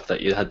 Sounds rough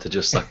that you had to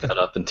just suck that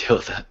up and deal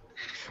with that.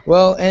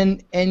 Well,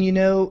 and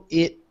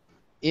it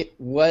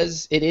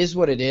is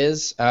what it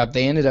is.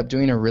 They ended up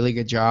doing a really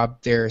good job.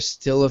 There are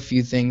still a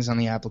few things on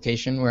the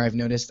application where I've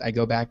noticed I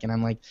go back and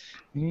I'm like,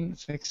 we need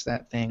to fix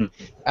that thing.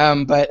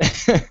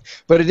 But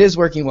but it is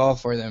working well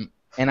for them.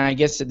 And I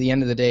guess at the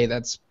end of the day,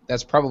 that's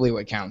probably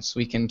what counts.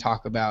 We can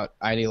talk about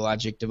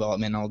ideologic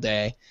development all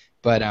day,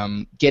 but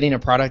getting a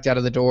product out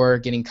of the door,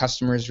 getting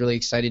customers really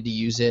excited to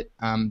use it.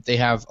 They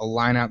have a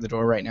line out the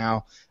door right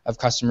now of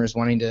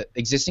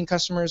existing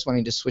customers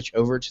wanting to switch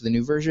over to the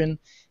new version,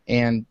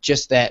 and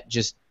just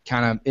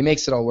kind of, it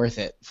makes it all worth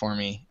it for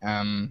me.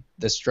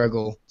 The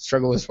struggle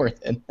is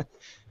worth it.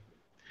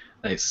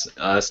 Nice.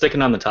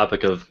 Sticking on the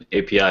topic of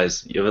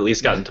APIs, you've at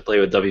least gotten to play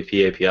with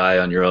WP API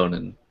on your own,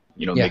 and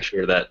make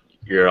sure that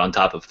you're on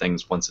top of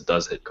things once it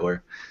does hit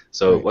core.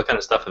 So what kind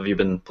of stuff have you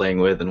been playing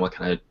with, and what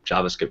kind of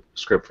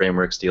JavaScript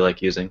frameworks do you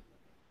like using?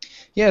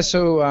 Yeah,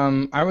 so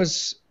I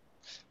was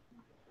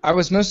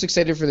most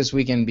excited for this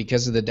weekend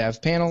because of the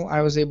dev panel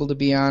I was able to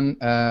be on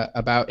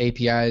about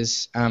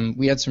APIs.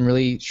 We had some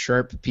really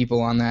sharp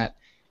people on that,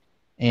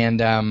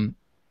 and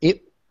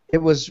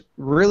it was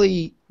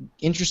really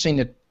interesting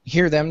to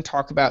hear them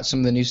talk about some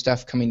of the new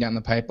stuff coming down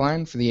the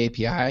pipeline for the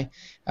API.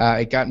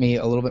 It got me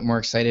a little bit more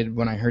excited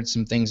when I heard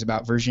some things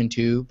about version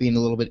 2 being a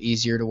little bit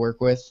easier to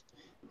work with.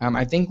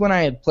 I think when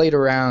I had played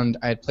around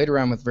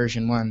with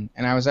version 1,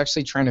 and I was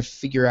actually trying to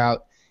figure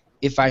out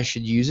if I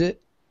should use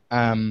it.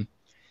 And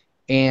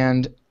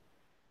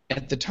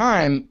at the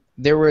time,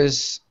 there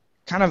was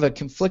kind of a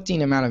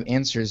conflicting amount of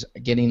answers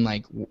getting,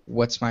 like,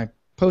 what's my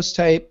post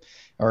type,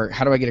 or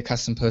how do I get a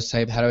custom post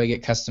type, how do I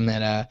get custom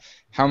meta,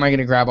 how am I going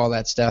to grab all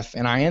that stuff?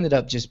 And I ended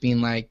up just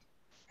being like,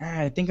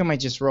 I think I might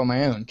just roll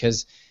my own,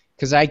 because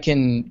I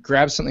can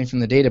grab something from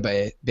the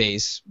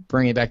database,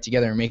 bring it back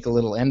together, make a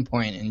little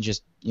endpoint, and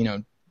just,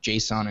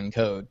 JSON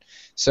encode.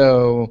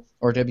 So,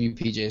 or WP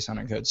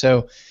JSON encode.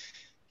 So,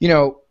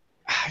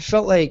 I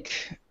felt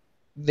like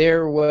it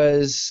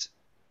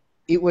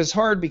was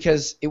hard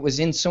because it was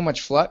in so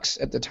much flux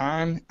at the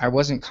time. I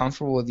wasn't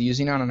comfortable with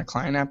using it on a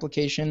client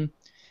application.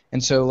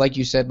 And so, like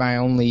you said, my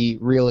only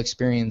real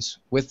experience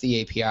with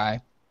the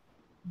API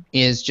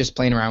is just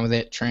playing around with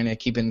it, trying to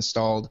keep it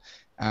installed.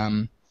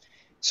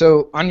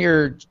 So on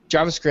your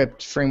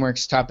JavaScript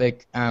frameworks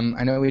topic,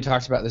 I know we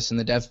talked about this in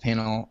the dev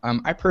panel.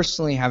 I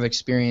personally have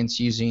experience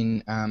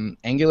using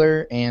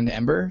Angular and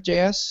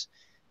Ember.js.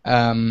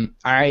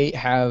 I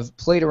have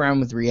played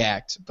around with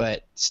React,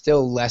 but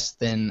still less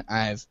than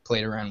I've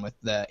played around with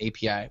the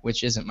API,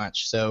 which isn't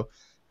much. So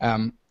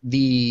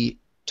the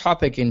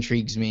topic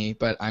intrigues me,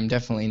 but I'm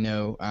definitely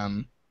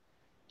no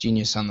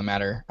genius on the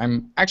matter.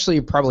 I'm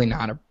actually probably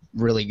not a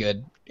really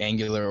good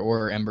Angular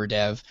or Ember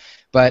dev,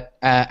 but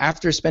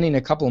after spending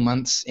a couple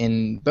months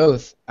in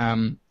both,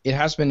 it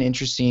has been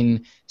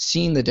interesting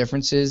seeing the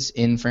differences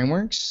in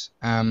frameworks.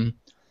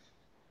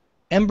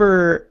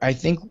 Ember, I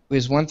think,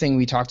 is one thing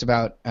we talked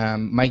about,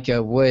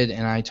 Micah Wood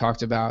and I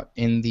talked about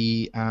in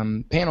the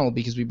panel,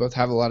 because we both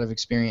have a lot of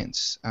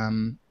experience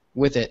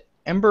with it.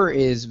 Ember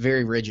is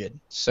very rigid,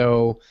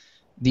 so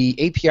the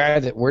API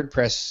that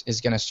WordPress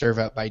is going to serve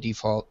up by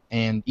default,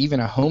 and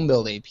even a home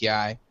build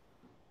API,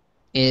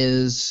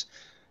 is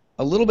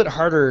a little bit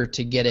harder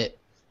to get it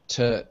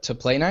to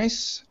play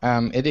nice.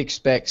 It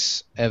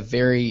expects a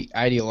very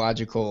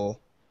ideological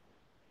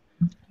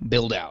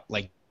build out.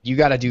 Like, you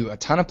got to do a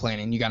ton of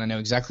planning. You got to know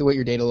exactly what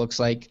your data looks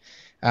like.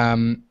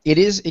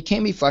 It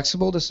can be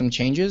flexible to some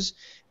changes,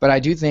 but I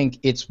do think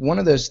it's one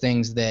of those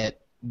things that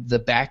the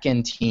back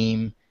end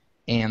team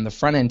and the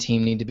front end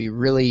team need to be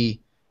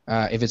really,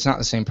 if it's not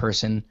the same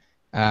person,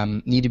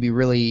 need to be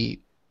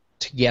really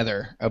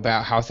together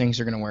about how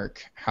things are going to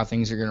work, how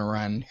things are going to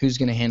run, who's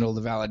going to handle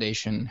the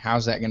validation,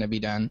 how's that going to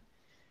be done.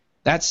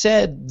 That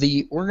said,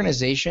 the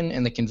organization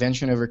and the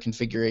convention over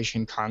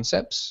configuration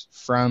concepts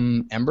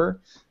from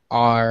Ember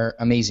are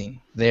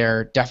amazing.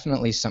 They're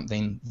definitely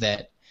something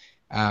that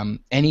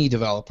any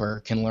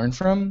developer can learn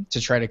from to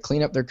try to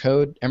clean up their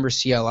code. Ember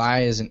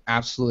CLI is an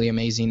absolutely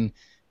amazing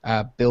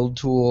build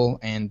tool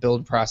and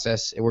build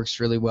process. It works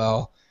really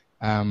well.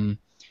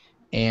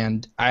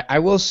 And I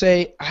will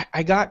say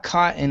I got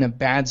caught in a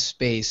bad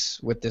space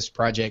with this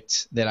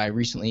project that I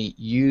recently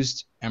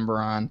used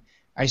Ember on.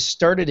 I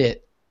started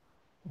it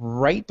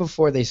right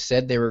before they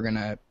said they were going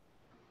to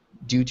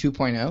do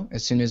 2.0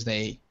 as soon as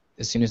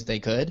they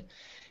could.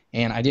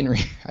 And I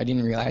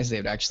didn't realize they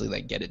would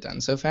actually get it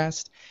done so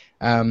fast.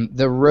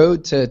 The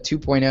road to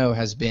 2.0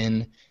 has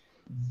been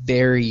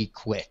very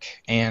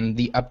quick, and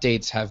the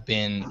updates have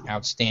been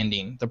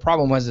outstanding. The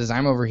problem is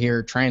I'm over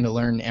here trying to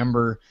learn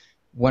Ember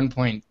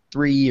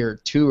 1.3 or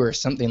 2 or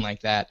something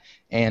like that,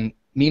 and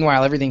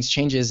meanwhile everything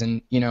changes,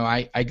 and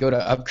I go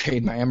to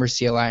upgrade my Ember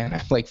CLI and I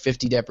have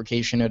 50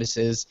 deprecation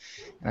notices,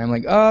 and I'm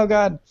like, oh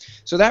god.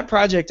 So that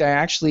project, I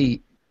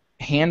actually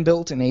hand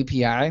built an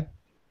API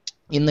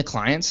in the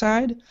client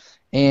side,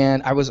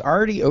 and I was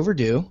already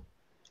overdue,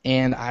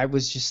 and I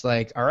was just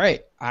like, all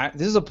right,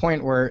 this is a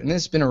point where, and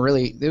this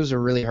was a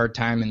really hard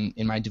time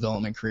in my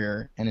development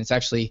career, and it's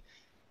actually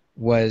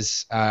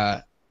was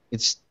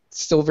it's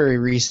still very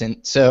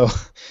recent. So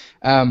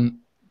um,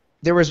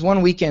 there was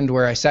one weekend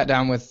where I sat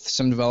down with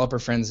some developer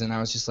friends and I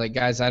was just like,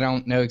 guys, I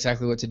don't know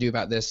exactly what to do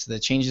about this. The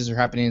changes are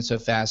happening so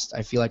fast.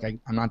 I feel like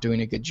I'm not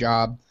doing a good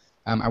job.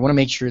 I want to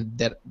make sure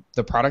that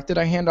the product that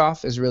I hand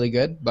off is really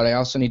good, but I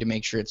also need to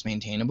make sure it's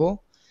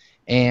maintainable.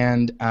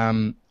 And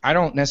I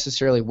don't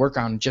necessarily work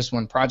on just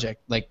one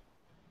project. Like,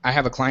 I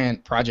have a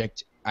client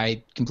project,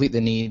 I complete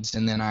the needs,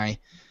 and then I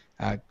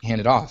hand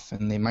it off,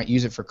 and they might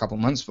use it for a couple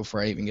months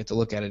before I even get to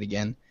look at it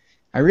again.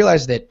 I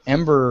realized that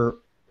Ember,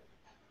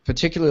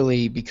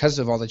 particularly because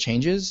of all the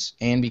changes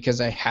and because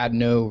I had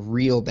no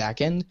real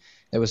backend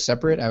that was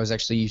separate, I was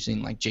actually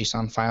using like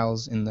JSON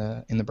files in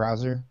the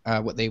browser,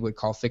 what they would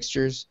call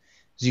fixtures. I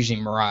was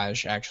using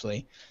Mirage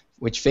actually,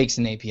 which fakes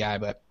an API.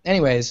 But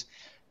anyways,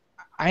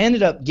 I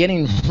ended up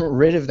getting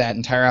rid of that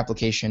entire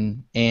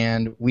application,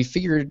 and we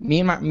figured,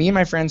 me and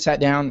my friend sat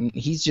down, and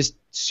he's just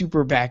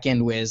super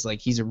back-end whiz. Like,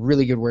 he's a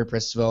really good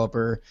WordPress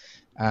developer,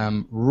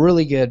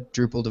 really good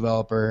Drupal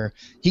developer.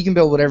 He can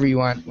build whatever you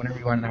want, whenever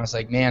you want. And I was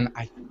like, man,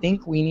 I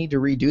think we need to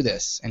redo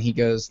this. And he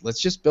goes, let's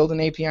just build an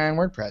API in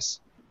WordPress.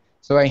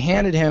 So I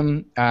handed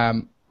him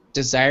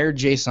desired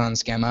JSON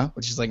schema,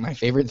 which is like my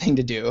favorite thing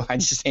to do. I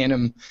just hand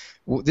him,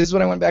 this is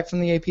what I want back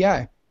from the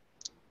API.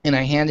 And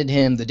I handed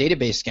him the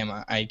database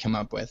schema I come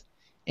up with.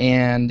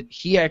 And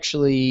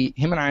him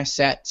and I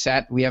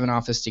sat, we have an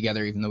office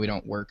together, even though we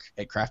don't work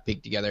at Craft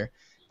Peak together,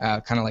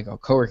 kind of like a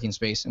co-working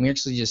space. And we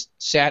actually just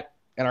sat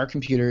at our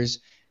computers,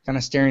 kind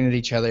of staring at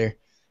each other.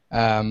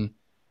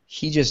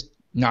 He just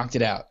knocked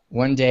it out.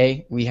 One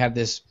day, we had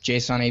this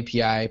JSON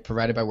API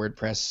provided by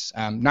WordPress,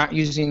 not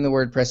using the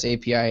WordPress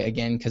API,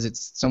 again, because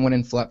it's somewhat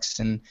in flux,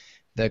 and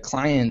the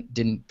client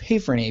didn't pay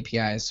for an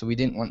API, so we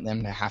didn't want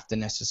them to have to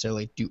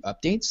necessarily do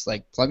updates,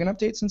 like plugin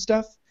updates and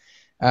stuff.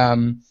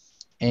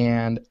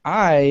 And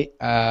I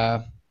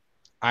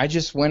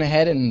just went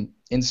ahead and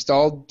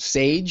installed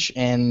Sage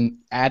and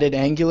added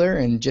Angular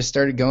and just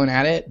started going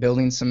at it,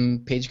 building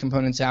some page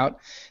components out.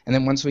 And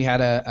then once we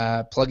had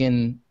a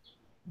plugin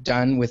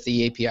done with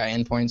the API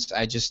endpoints,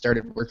 I just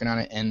started working on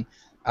it. And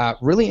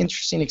really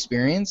interesting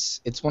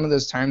experience. It's one of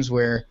those times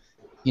where,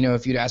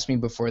 if you'd asked me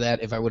before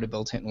that if I would have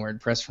built it in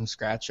WordPress from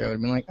scratch, I would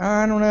have been like,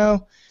 I don't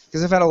know,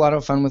 because I've had a lot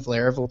of fun with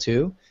Laravel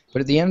too. But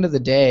at the end of the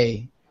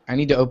day, I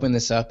need to open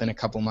this up in a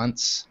couple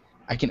months.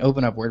 I can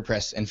open up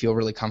WordPress and feel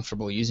really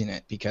comfortable using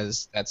it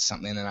because that's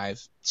something that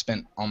I've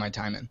spent all my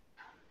time in.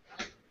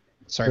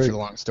 Sorry for the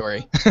long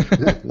story.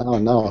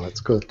 No, that's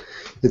good.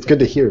 It's good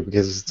to hear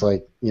because it's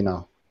like,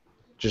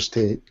 just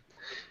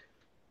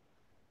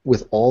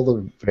with all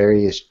the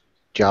various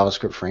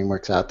JavaScript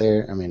frameworks out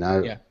there, I mean,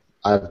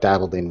 I've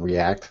dabbled in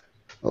React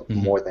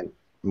more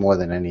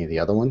than any of the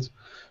other ones,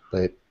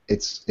 but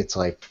it's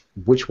like,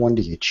 which one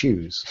do you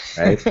choose,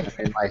 right? I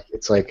mean, like,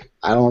 it's like,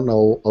 I don't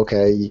know.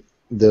 Okay,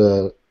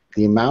 the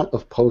amount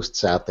of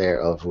posts out there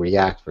of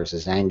React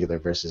versus Angular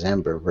versus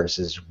Ember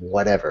versus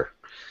whatever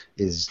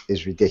is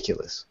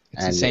ridiculous.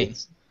 It's insane.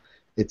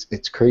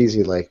 It's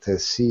crazy, like, to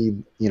see,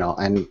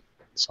 and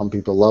some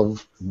people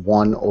love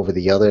one over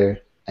the other,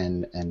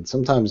 and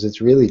sometimes it's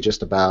really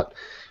just about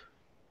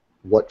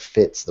what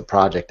fits the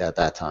project at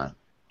that time,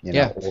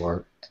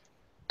 or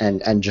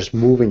and just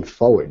moving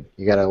forward.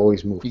 You got to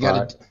always move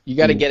forward. You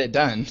got to get it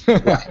done.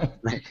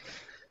 Right.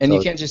 And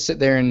you can't just sit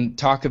there and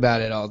talk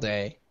about it all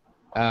day.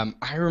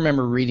 I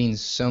remember reading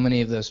so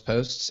many of those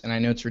posts, and I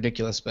know it's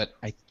ridiculous, but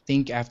I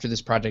think after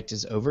this project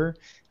is over,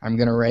 I'm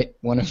going to write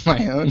one of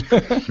my own.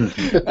 Part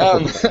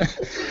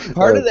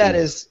of that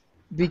is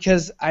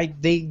because I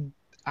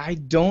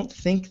don't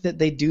think that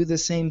they do the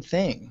same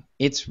thing.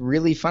 It's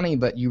really funny,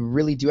 but you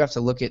really do have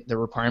to look at the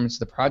requirements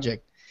of the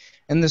project.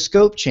 And the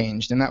scope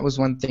changed, and that was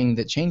one thing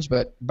that changed.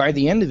 But by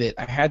the end of it,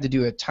 I had to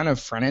do a ton of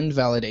front-end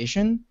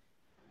validation.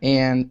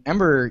 And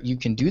Ember, you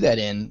can do that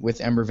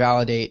with Ember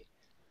Validate.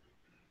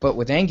 But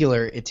with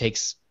Angular, it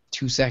takes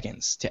 2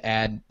 seconds to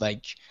add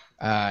like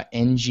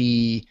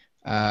ng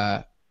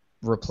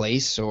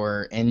replace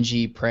or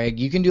ng preg.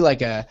 You can do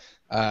like a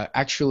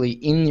actually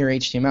in your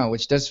HTML,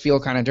 which does feel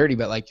kind of dirty,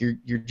 but like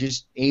you're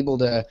just able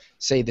to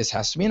say this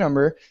has to be a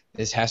number,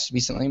 this has to be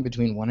something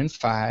between 1 and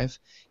 5.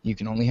 You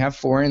can only have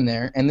 4 in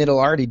there, and it'll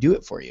already do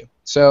it for you.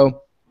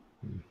 So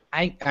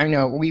I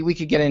know we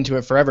could get into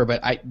it forever, but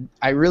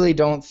I really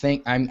don't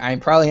think I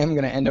probably am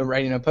going to end up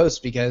writing a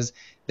post because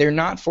they're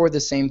not for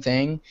the same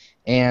thing.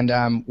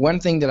 And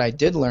one thing that I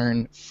did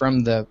learn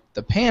from the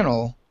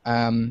panel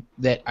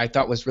that I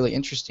thought was really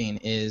interesting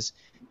is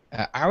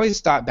I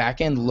always thought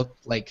backend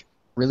looked like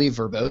really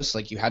verbose,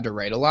 like you had to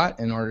write a lot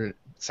in order.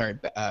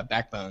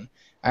 Backbone.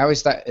 I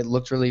always thought it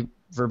looked really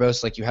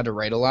verbose, like you had to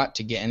write a lot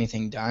to get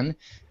anything done.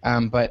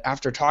 But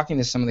after talking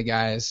to some of the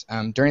guys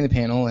during the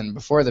panel and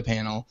before the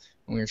panel,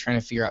 when we were trying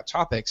to figure out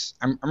topics,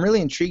 I'm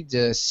really intrigued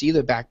to see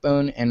the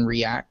Backbone and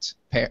React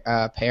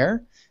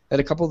pair that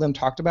a couple of them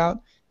talked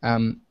about,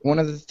 One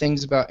of the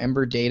things about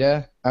Ember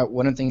data,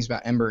 one of the things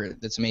about Ember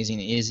that's amazing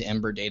is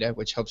Ember data,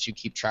 which helps you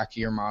keep track of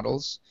your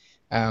models.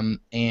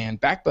 And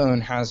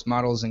Backbone has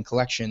models and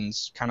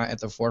collections kind of at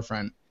the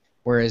forefront,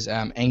 whereas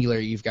Angular,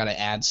 you've got to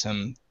add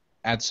some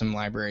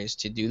libraries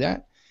to do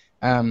that.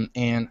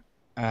 And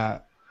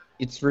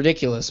it's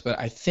ridiculous, but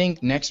I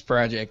think next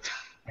project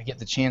I get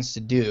the chance to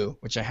do,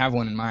 which I have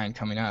one in mind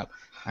coming up,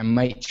 I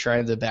might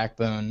try the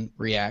Backbone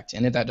React,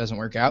 and if that doesn't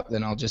work out,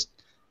 then I'll just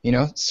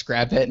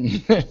scrap it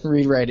and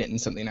rewrite it in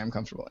something I'm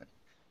comfortable in.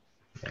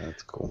 Yeah,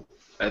 that's cool.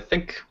 I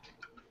think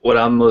what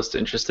I'm most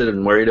interested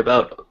and worried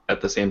about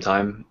at the same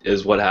time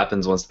is what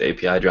happens once the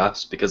API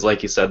drops, because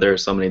like you said, there are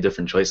so many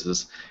different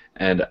choices,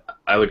 and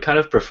I would kind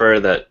of prefer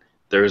that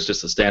there was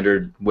just a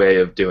standard way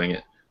of doing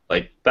it.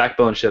 Like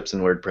Backbone ships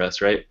in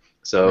WordPress, right?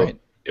 So Right.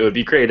 It would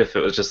be great if it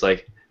was just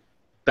like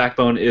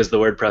Backbone is the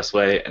WordPress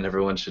way and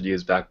everyone should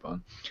use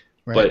Backbone.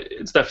 Right. But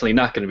it's definitely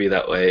not going to be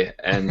that way,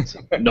 and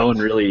no one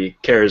really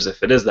cares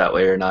if it is that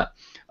way or not.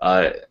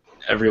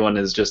 Everyone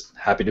is just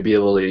happy to be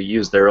able to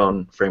use their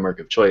own framework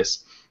of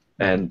choice,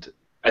 and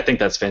I think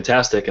that's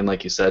fantastic. And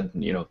like you said,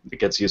 it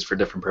gets used for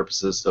different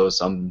purposes, so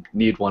some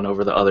need one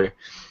over the other.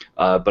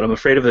 But I'm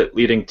afraid of it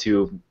leading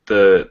to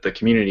the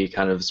community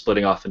kind of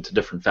splitting off into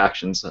different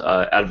factions,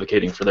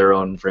 advocating for their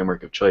own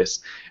framework of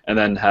choice, and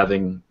then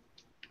having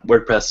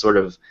WordPress sort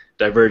of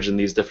diverge in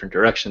these different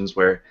directions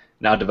where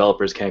now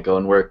developers can't go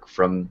and work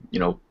from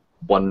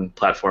one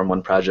platform,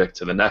 one project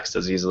to the next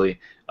as easily,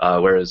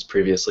 whereas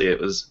previously it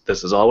was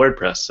this is all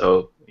WordPress,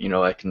 so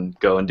I can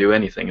go and do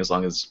anything as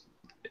long as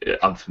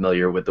I'm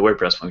familiar with the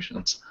WordPress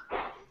functions.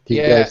 Do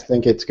you Yeah. guys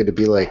think it's going to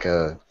be like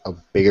a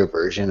bigger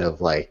version of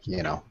like you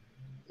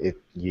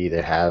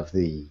either have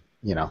the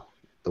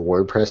the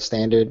WordPress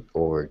standard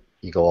or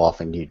you go off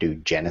and you do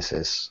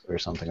Genesis or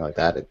something like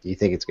that? Do you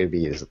think it's going to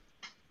be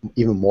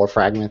even more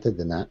fragmented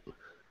than that?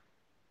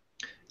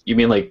 You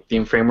mean like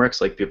theme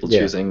frameworks, like people Yeah,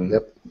 choosing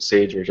yep.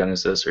 Sage or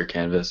Genesis or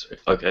Canvas?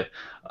 Okay.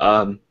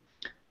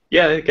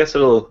 Yeah, I guess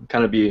it'll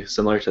kind of be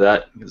similar to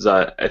that, because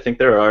I think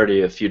there are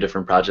already a few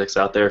different projects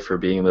out there for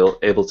being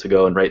able to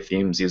go and write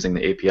themes using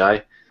the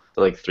API,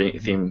 like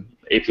theme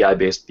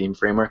API-based theme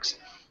frameworks,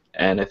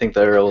 and I think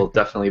there will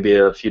definitely be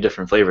a few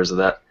different flavors of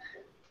that.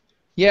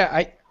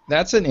 Yeah,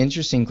 that's an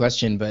interesting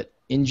question, but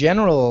in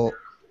general,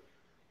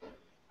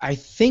 I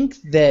think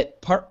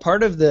that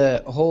part of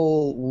the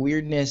whole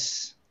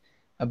weirdness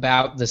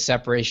about the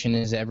separation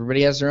is that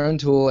everybody has their own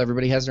tool,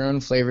 everybody has their own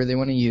flavor they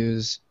want to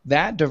use.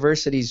 That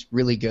diversity is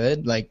really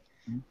good. Like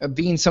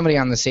being somebody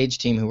on the Sage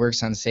team who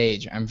works on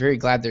Sage, I'm very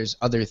glad there's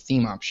other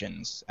theme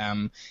options.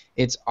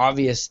 It's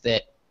obvious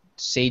that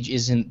Sage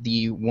isn't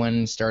the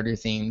one starter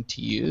theme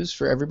to use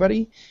for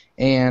everybody,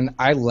 and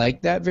I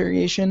like that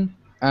variation.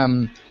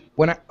 A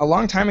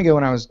long time ago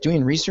when I was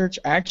doing research,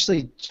 I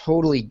actually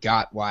totally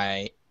got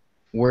why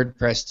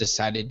WordPress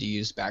decided to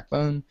use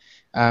Backbone.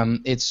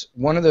 It's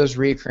one of those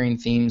recurring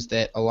themes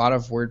that a lot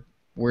of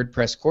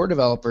WordPress core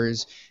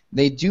developers,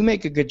 they do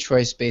make a good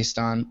choice based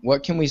on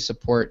what can we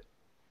support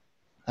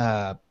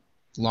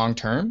long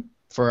term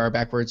for our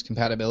backwards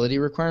compatibility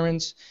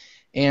requirements,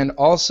 and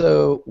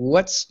also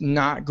what's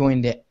not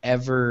going to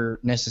ever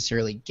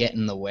necessarily get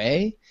in the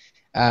way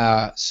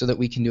so that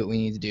we can do what we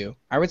need to do.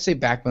 I would say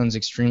Backbone's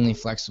extremely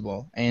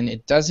flexible, and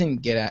it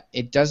doesn't get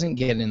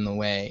in the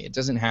way. It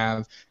doesn't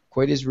have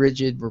quite as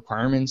rigid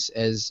requirements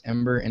as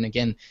Ember, and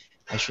again,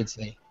 I should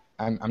say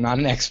I'm not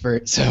an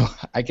expert, so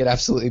I could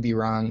absolutely be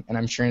wrong, and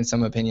I'm sure in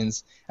some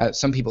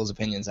people's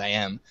opinions, I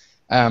am.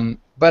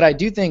 But I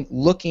do think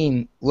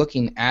looking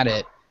at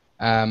it,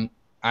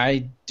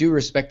 I do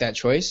respect that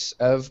choice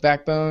of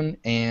Backbone,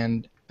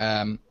 and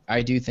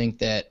I do think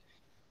that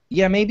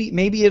yeah,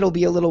 maybe it'll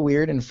be a little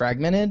weird and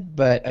fragmented,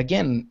 but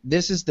again,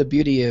 this is the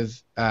beauty of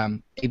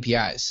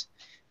APIs.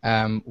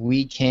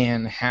 We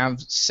can have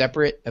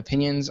separate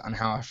opinions on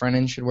how a front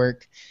end should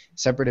work,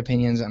 separate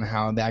opinions on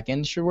how a back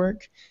end should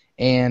work,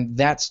 and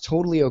that's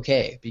totally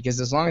okay, because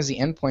as long as the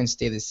endpoints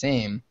stay the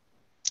same,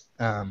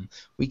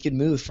 we could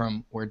move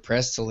from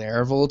WordPress to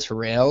Laravel to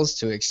Rails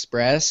to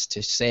Express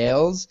to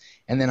Sails,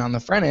 and then on the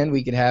front end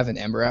we could have an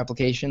Ember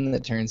application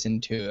that turns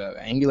into an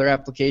Angular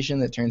application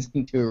that turns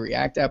into a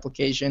React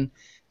application.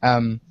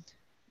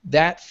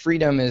 That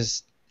freedom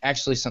is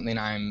actually something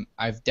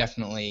I've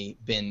definitely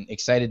been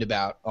excited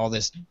about, all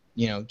this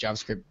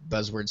JavaScript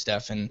buzzword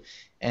stuff,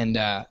 and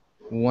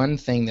one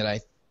thing that I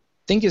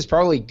think is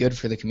probably good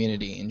for the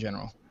community in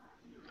general.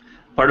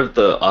 Part of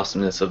the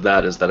awesomeness of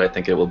that is that I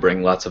think it will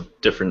bring lots of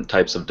different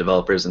types of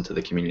developers into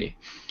the community.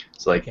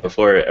 So like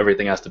before,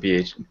 everything has to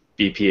be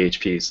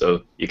PHP,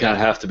 so you kind of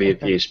have to be a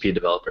PHP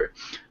developer.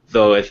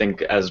 Though I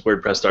think as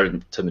WordPress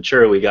started to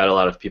mature, we got a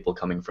lot of people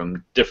coming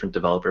from different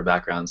developer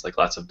backgrounds, like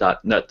lots of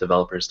 .NET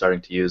developers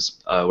starting to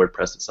use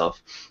WordPress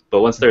itself.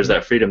 But once there's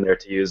that freedom there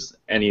to use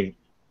any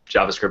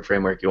JavaScript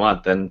framework you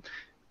want, then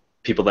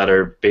people that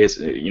are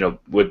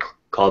would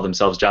call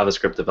themselves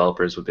JavaScript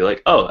developers would be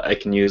like, oh, I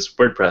can use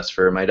WordPress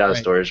for my data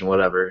storage and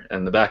whatever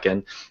in the back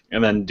end,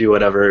 and then do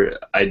whatever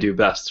I do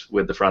best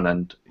with the front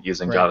end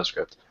using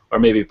JavaScript, or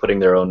maybe putting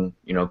their own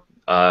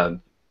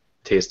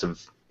taste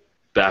of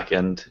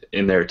backend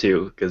in there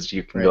too, because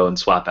you can Right. go and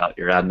swap out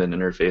your admin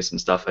interface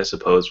and stuff, I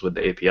suppose, with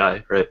the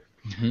API, right?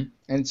 And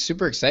it's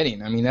super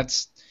exciting. I mean,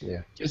 that's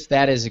Yeah. just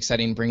that is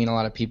exciting, bringing a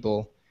lot of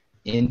people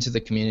into the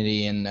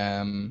community,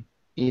 and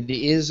it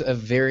is a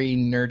very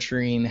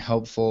nurturing,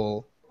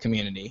 helpful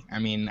community. I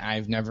mean,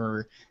 I've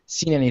never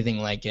seen anything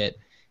like it,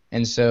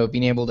 and so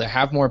being able to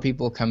have more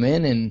people come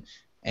in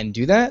and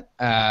do that,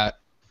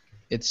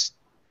 it's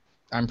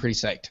I'm pretty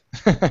psyched.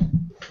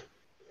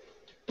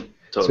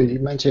 So Totally. you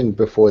mentioned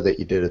before that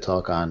you did a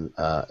talk on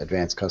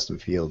advanced custom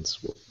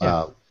fields.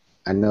 Yeah.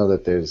 I know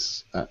that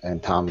there's,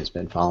 and Tom has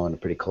been following it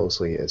pretty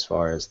closely as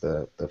far as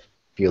the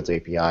Fields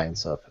API and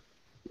stuff.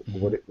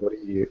 What do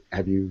you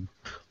have you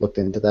looked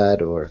into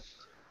that or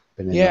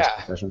been in those Yeah.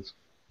 discussions?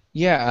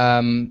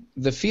 Yeah,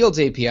 the Fields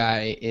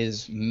API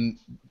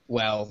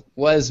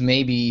was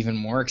maybe even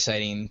more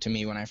exciting to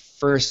me when I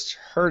first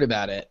heard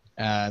about it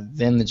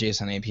than the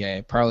JSON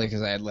API, probably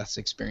because I had less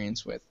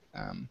experience with,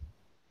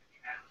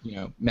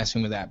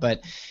 messing with that.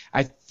 But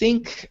I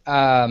think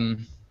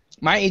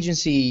my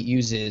agency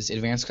uses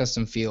Advanced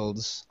Custom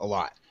Fields a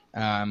lot.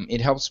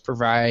 It helps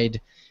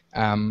provide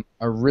a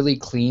really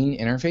clean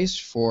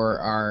interface for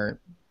our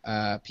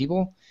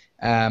people.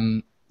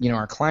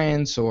 Our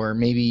clients or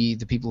maybe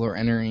the people who are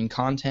entering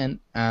content.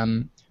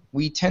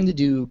 We tend to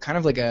do kind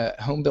of like a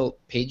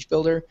home-built page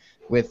builder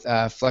with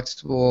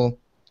flexible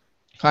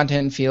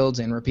content fields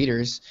and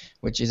repeaters,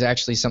 which is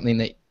actually something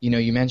that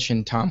you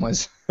mentioned, Tom,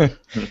 was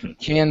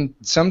can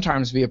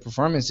sometimes be a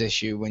performance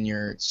issue when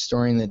you're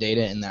storing the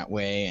data in that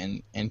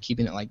way and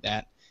keeping it like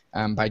that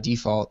by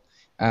default.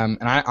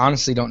 And I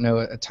honestly don't know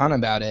a ton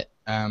about it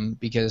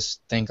because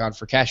thank God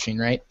for caching,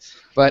 right?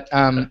 But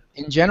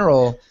in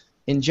general,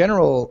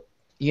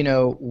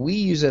 we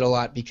use it a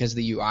lot because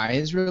the UI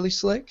is really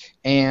slick,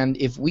 and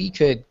if we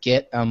could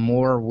get a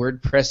more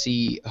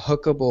WordPressy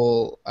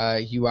hookable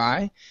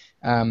UI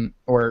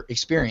or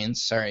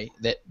experience, sorry,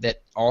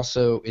 that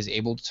also is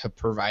able to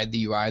provide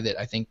the UI that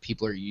I think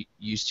people are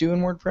used to in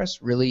WordPress,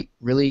 really,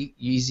 really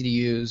easy to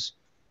use,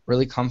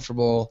 really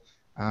comfortable,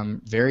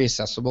 very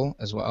accessible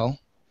as well.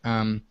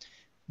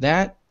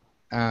 That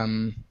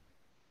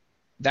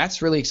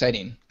that's really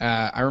exciting.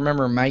 I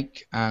remember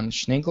Mike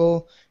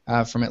Schnenkel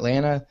from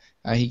Atlanta.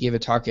 He gave a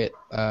talk at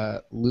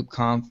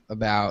LoopConf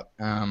about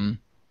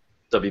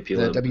WP the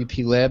Lib.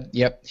 WP Lib.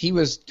 Yep, he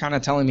was kind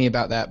of telling me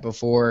about that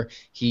before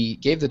he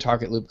gave the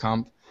talk at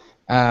LoopConf.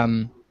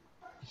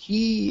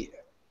 He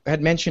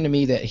had mentioned to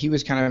me that he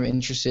was kind of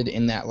interested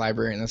in that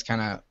library, and that's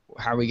kind of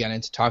how we got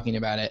into talking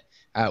about it,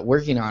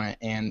 working on it.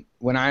 And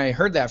when I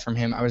heard that from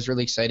him, I was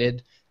really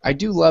excited. I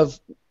do love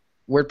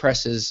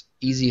WordPress's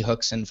easy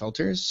hooks and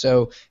filters.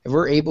 So if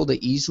we're able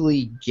to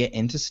easily get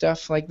into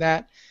stuff like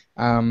that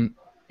and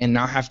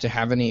not have to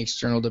have any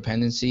external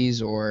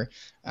dependencies or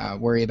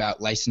worry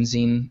about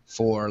licensing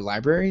for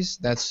libraries,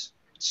 that's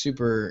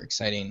super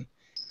exciting.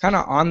 Kind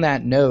of on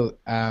that note,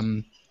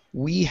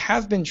 we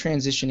have been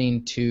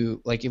transitioning to,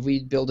 like, if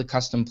we build a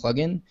custom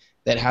plugin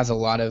that has a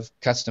lot of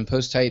custom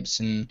post types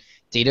and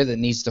data that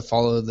needs to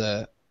follow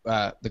the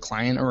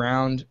client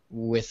around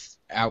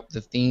without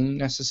the theme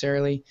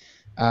necessarily,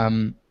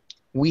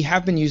 we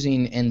have been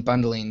using and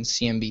bundling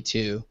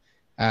CMB2,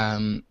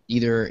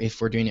 either if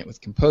we're doing it with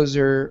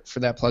Composer for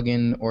that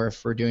plugin or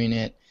if we're doing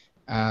it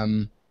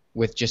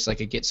with just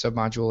like a Git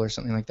submodule or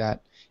something like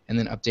that, and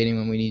then updating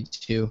when we need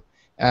to.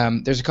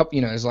 There's a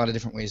couple, there's a lot of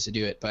different ways to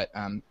do it, but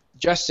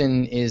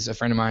Justin is a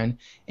friend of mine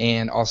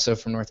and also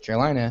from North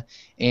Carolina,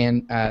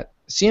 and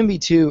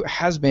CMB2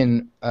 has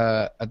been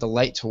a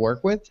delight to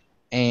work with,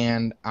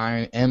 and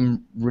I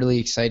am really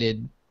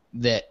excited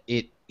that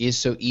it is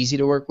so easy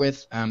to work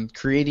with.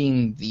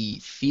 Creating the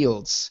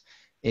fields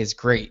is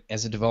great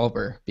as a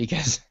developer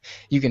because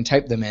you can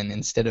type them in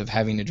instead of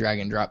having to drag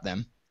and drop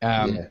them.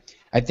 Yeah.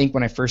 I think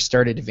when I first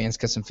started, Advanced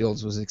Custom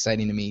Fields was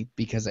exciting to me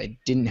because I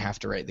didn't have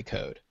to write the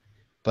code.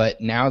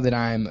 But now that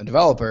I'm a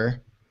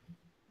developer,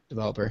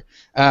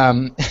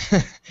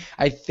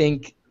 I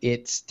think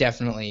it's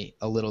definitely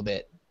a little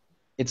bit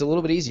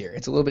easier.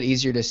 It's a little bit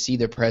easier to see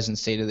the present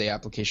state of the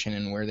application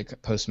and where the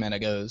post meta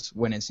goes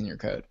when it's in your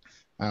code.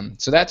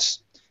 So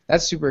that's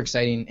super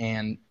exciting,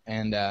 and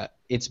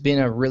it's been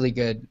a really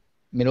good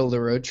middle of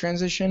the road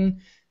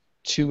transition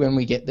to when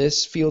we get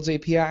this Fields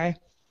API.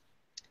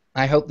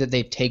 I hope that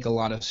they take a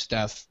lot of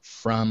stuff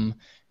from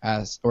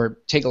or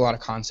take a lot of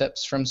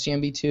concepts from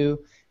CMB2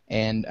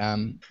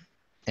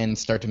 and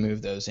start to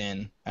move those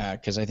in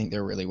because I think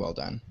they're really well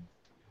done.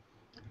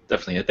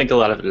 Definitely. I think a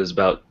lot of it is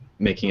about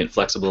making it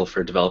flexible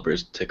for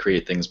developers to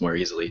create things more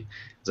easily.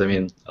 Because, I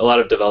mean, a lot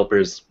of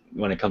developers,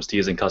 when it comes to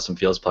using custom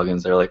fields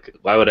plugins, they're like,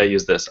 why would I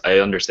use this? I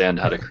understand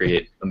how to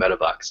create a meta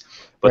box.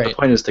 But Right. the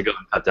point is to go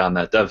and cut down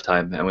that dev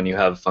time. And when you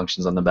have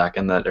functions on the back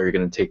end that are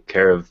going to take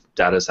care of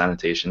data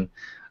sanitization,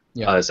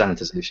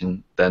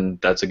 then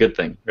that's a good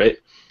thing, right?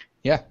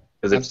 Yeah.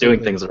 Because it's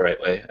doing things the right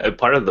way.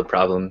 Part of the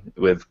problem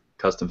with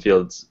custom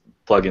fields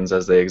plugins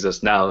as they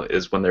exist now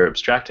is when they're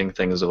abstracting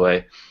things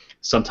away,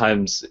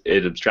 sometimes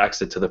it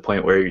abstracts it to the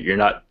point where you're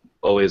not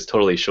always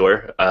totally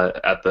sure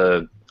at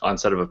the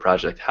onset of a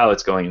project, how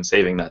it's going and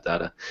saving that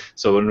data.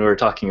 So when we were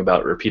talking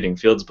about repeating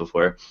fields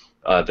before,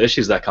 the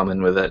issues that come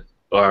in with it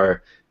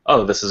are,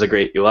 oh, this is a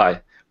great UI,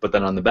 but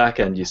then on the back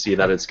end you see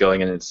that it's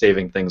going and it's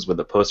saving things with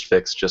a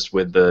postfix just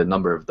with the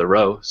number of the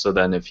row. So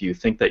then if you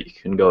think that you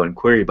can go and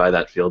query by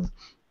that field,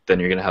 then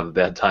you're going to have a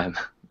bad time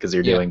because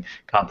you're doing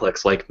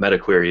complex like meta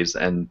queries,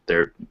 and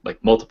there are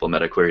like multiple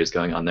meta queries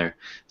going on there.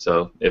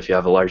 So if you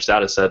have a large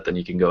data set, then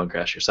you can go and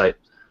crash your site.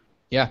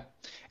 Yeah.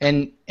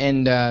 And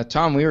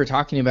Tom, we were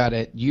talking about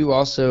it. You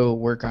also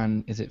work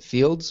on, is it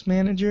Fields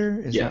Manager?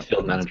 Is Yeah, that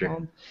Field what it's Manager.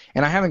 called?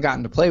 And I haven't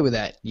gotten to play with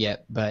that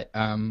yet, but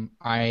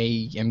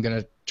I am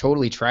gonna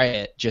totally try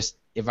it just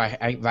if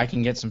I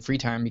can get some free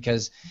time,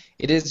 because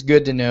it is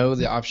good to know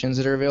the options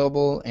that are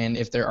available, and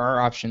if there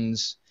are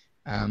options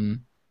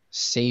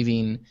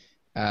saving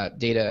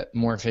data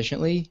more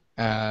efficiently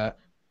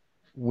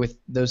with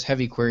those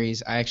heavy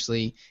queries. I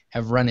actually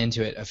have run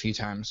into it a few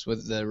times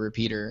with the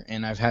repeater,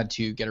 and I've had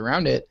to get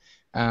around it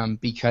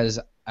because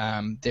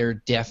there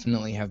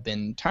definitely have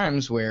been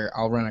times where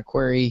I'll run a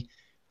query.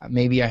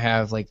 Maybe I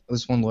have, like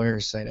this one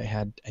lawyer's site I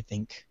had, I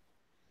think,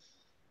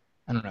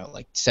 I don't know,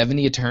 like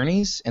 70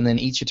 attorneys, and then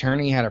each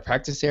attorney had a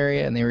practice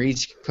area, and they were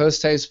each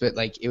post types, but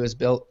like it was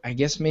built, I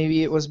guess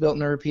maybe it was built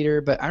in a repeater,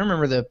 but I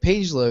remember the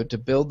page load to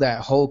build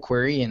that whole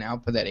query and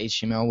output that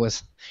HTML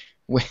was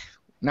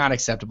not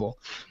acceptable.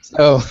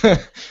 So,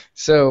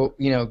 so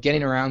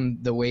getting around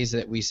the ways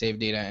that we save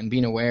data and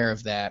being aware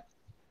of that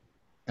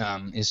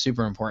is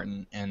super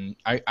important. And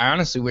I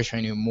honestly wish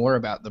I knew more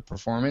about the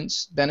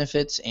performance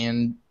benefits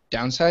and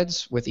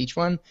downsides with each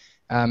one.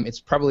 It's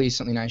probably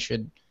something I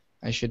should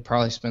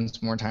probably spend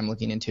some more time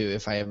looking into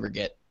if I ever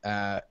get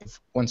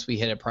once we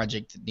hit a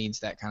project that needs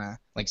that kind of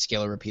like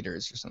scalar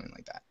repeaters or something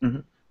like that.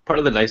 Mm-hmm. Part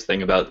of the nice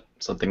thing about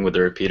something with the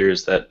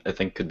repeaters that I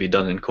think could be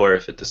done in core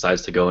if it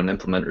decides to go and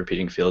implement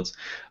repeating fields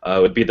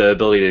would be the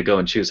ability to go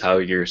and choose how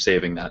you're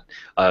saving that.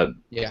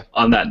 Yeah.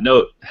 On that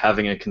note,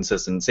 having a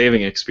consistent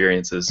saving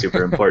experience is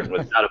super important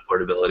with data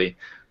portability.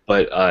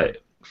 But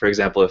for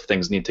example, if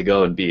things need to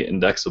go and be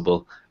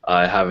indexable,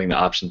 having the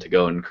option to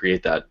go and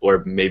create that,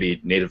 or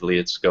maybe natively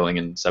it's going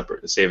and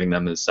saving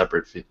them as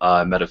separate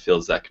meta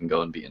fields that can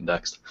go and be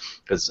indexed.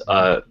 Because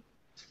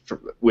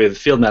with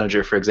Field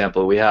Manager, for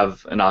example, we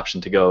have an option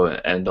to go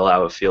and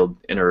allow a field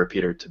in a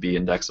repeater to be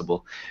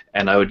indexable.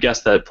 And I would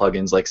guess that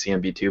plugins like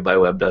CMB2 by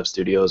Web Dev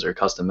Studios or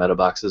custom meta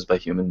boxes by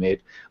Human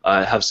Made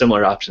have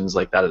similar options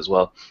like that as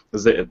well.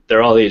 Because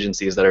they're all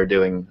agencies that are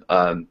doing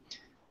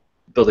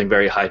building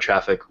very high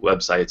traffic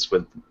websites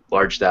with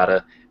large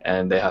data,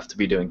 and they have to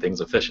be doing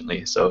things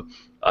efficiently. So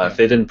if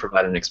they didn't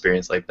provide an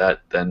experience like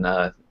that, then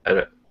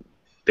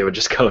they would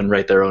just go and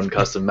write their own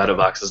custom meta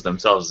boxes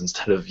themselves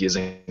instead of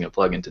using a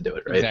plugin to do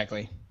it, right?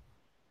 Exactly.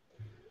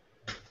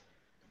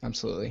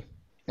 Absolutely.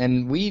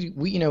 And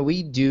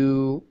we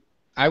do,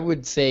 I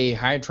would say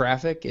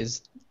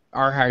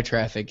our high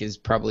traffic is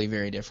probably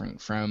very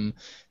different from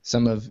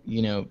some of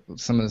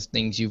the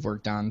things you've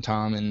worked on,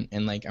 Tom,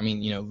 and like, I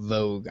mean,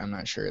 Vogue, I'm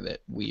not sure that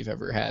we've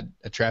ever had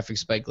a traffic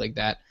spike like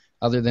that,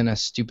 other than a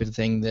stupid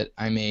thing that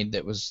I made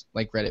that was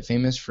like Reddit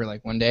famous for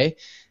like one day.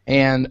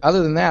 And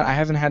other than that, I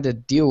haven't had to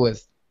deal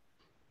with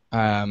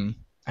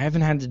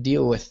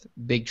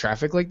big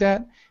traffic like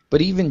that.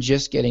 But even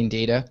just getting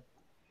data,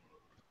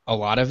 a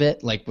lot of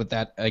it, like with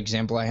that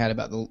example I had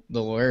about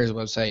the lawyer's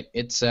website,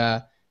 it's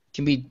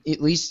can be, at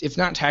least if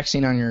not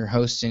taxing on your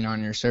host and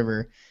on your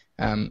server,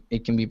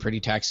 it can be pretty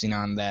taxing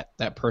on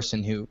that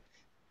person who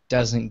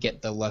doesn't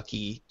get the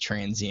lucky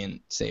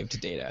transient saved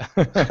data.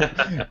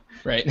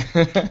 Right?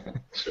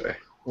 Sure.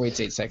 Waits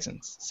 8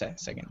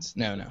 seconds.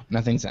 No,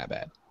 nothing's that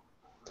bad.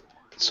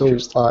 So,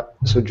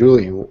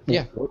 Julian,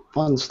 Yeah. what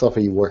fun stuff are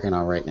you working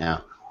on right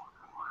now?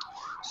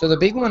 So the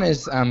big one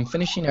is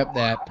finishing up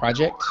that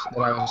project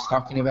that I was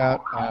talking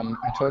about.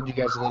 I told you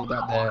guys a little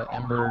about the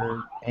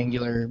Ember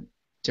Angular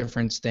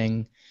difference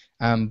thing,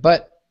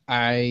 but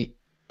I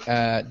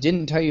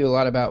didn't tell you a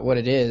lot about what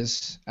it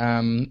is.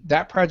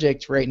 That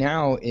project right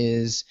now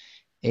is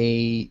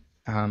a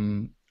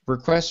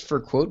request for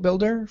quote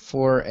builder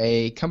for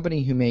a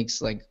company who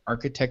makes like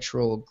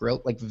architectural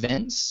grill, like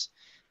vents,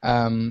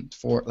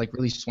 for like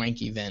really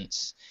swanky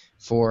vents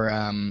for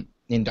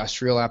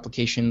industrial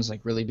applications,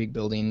 like really big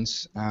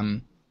buildings.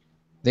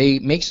 They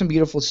make some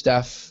beautiful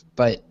stuff,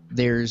 but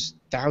there's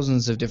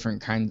thousands of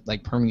different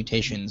like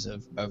permutations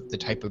of the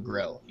type of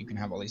grill. You can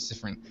have all these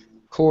different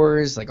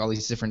cores, like all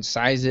these different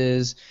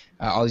sizes,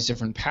 all these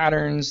different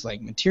patterns,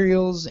 like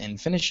materials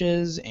and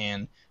finishes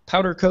and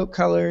powder coat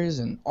colors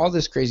and all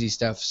this crazy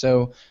stuff.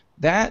 So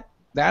that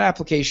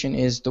application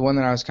is the one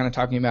that I was kind of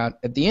talking about.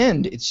 At the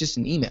end, it's just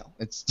an email.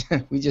 It's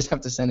we just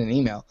have to send an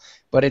email,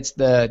 but it's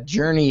the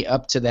journey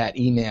up to that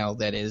email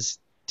that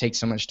takes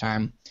so much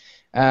time.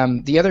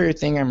 The other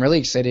thing I'm really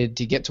excited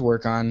to get to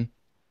work on,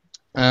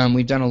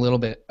 we've done a little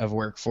bit of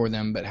work for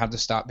them, but had to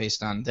stop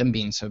based on them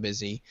being so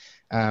busy.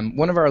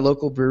 One of our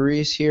local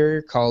breweries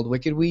here called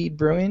Wicked Weed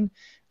Brewing,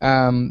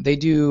 they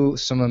do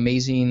some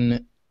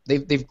amazing.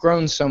 They've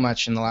grown so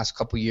much in the last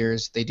couple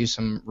years. They do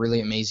some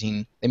really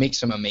amazing. They make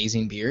some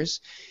amazing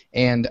beers,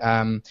 and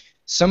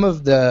some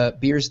of the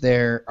beers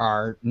there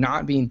are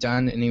not being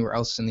done anywhere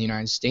else in the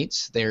United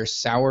States. Their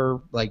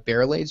sour, like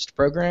barrel-aged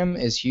program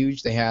is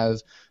huge. They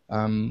have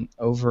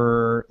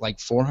over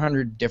like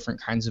 400 different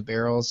kinds of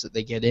barrels that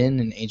they get in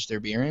and age their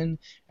beer in.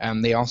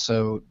 They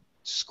also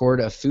scored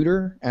a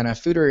foeder, and a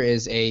foeder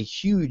is a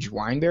huge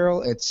wine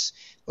barrel. It's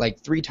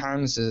like three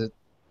times or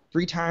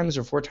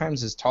four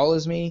times as tall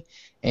as me,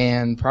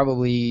 and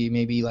probably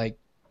maybe like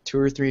 2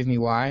 or 3 of me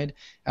wide.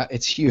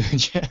 It's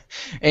huge,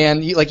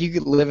 and you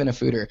could live in a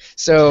foeder.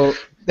 So,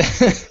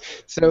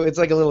 so it's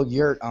like a little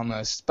yurt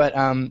almost. But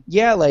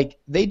yeah, like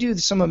they do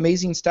some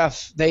amazing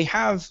stuff. They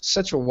have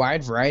such a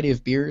wide variety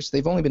of beers.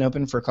 They've only been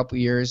open for a couple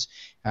years,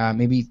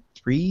 maybe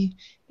 3,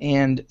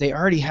 and they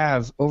already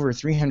have over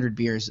 300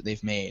 beers that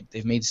they've made.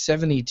 They've made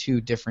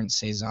 72 different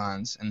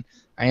saisons, and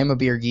I am a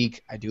beer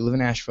geek. I do live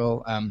in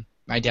Asheville.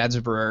 My dad's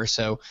a brewer,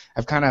 so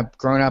I've kind of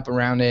grown up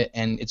around it,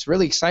 and it's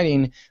really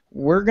exciting.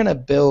 We're going to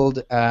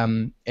build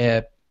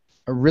a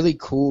really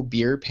cool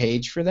beer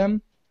page for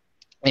them,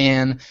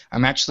 and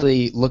I'm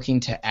actually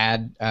looking to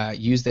add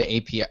use the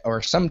API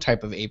or some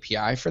type of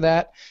API for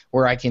that,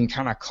 where I can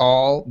kind of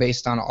call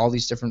based on all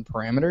these different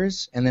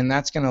parameters, and then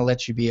that's going to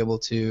let you be able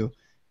to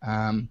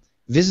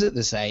visit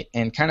the site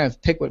and kind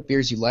of pick what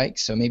beers you like.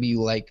 So maybe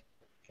you like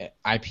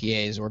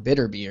IPAs or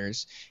bitter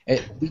beers.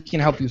 We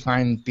can help you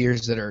find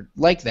beers that are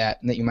like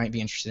that and that you might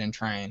be interested in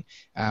trying.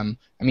 I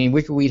mean,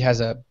 Wicked Weed has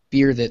a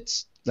beer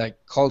that's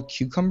like called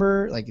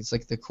Cucumber, like it's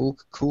like the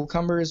cool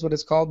cumber is what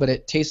it's called, but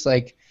it tastes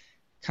like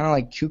kind of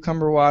like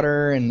cucumber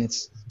water, and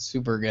it's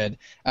super good.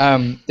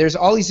 There's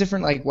all these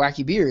different like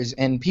wacky beers,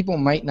 and people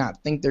might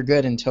not think they're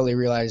good until they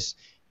realize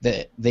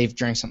that they've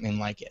drank something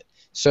like it.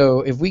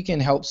 So if we can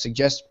help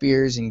suggest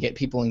beers and get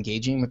people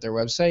engaging with their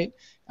website,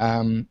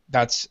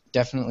 that's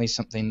definitely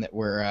something that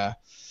we're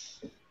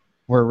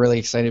really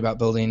excited about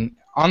building.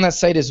 On that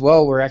site as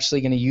well, we're actually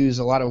going to use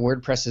a lot of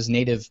WordPress's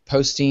native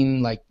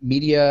posting, like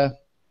media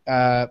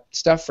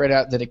stuff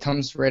that it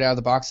comes right out of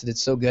the box that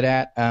it's so good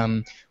at.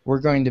 We're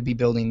going to be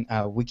building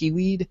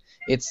WikiWeed.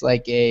 It's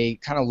like a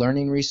kind of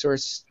learning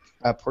resource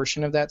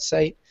portion of that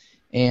site,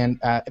 and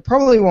it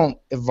probably won't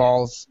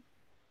evolve.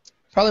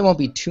 Probably won't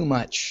be too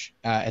much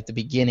at the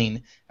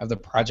beginning of the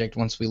project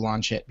once we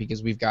launch it,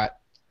 because we've got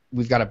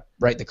to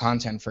write the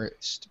content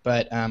first.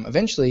 But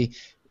eventually,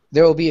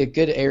 there will be a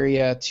good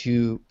area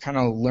to kind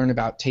of learn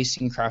about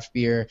tasting craft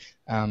beer,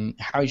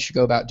 how you should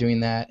go about doing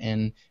that,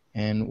 and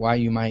why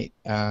you might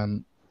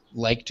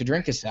like to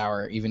drink a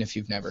sour even if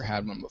you've never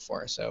had one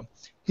before. So,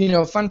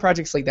 fun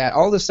projects like that.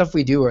 All the stuff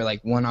we do are like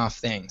one-off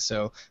things.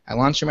 So I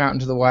launch them out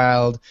into the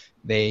wild,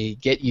 they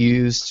get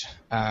used,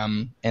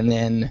 and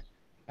then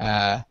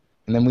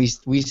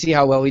we see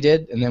how well we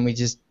did, and then we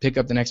just pick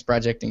up the next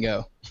project and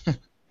go.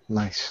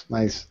 Nice.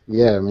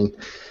 Yeah, I mean,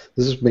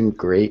 this has been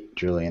great,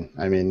 Julian.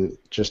 I mean,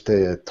 just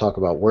to talk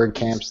about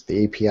WordCamps,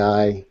 the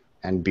API,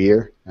 and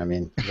beer. I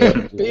mean,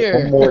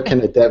 beer. What more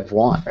can a dev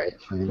want, right?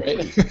 I mean,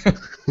 Right.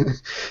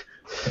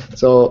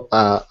 So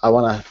I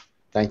want to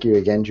thank you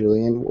again,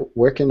 Julian.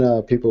 Where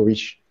can people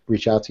reach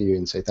out to you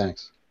and say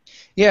thanks?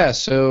 Yeah,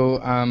 so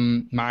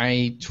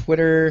my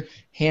Twitter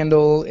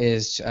handle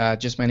is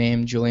just my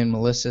name, Julian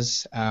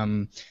Melissus.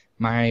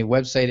 My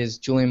website is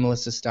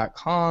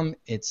julianmelissus.com.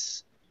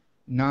 It's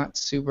not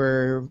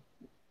super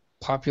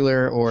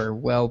popular or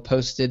well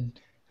posted.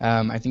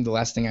 I think the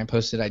last thing I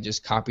posted, I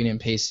just copied and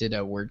pasted a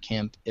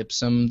WordCamp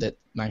Ipsum that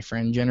my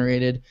friend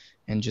generated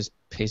and just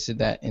pasted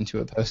that into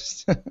a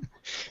post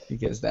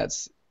because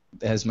that's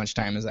as much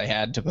time as I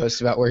had to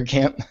post about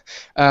WordCamp.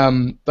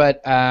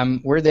 But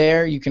we're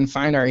there. You can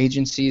find our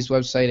agency's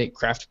website at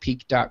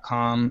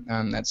craftpeak.com.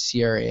 That's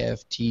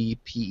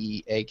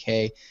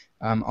CRAFTPEAK.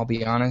 I'll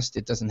be honest,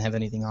 it doesn't have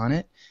anything on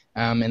it.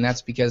 And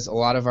that's because a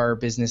lot of our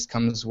business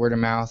comes word of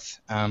mouth.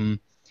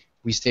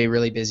 We stay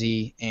really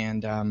busy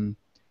and,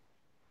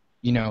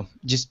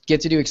 just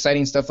get to do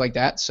exciting stuff like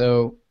that.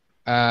 So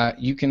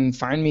you can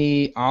find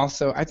me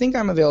also. I think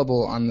I'm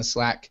available on the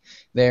Slack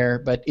there,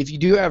 but if you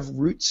do have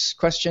Roots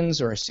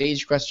questions or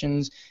Sage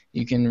questions,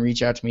 you can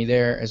reach out to me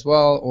there as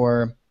well,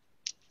 or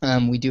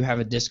we do have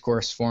a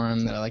discourse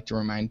forum that I like to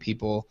remind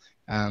people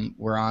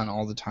we're on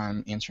all the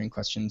time answering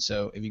questions.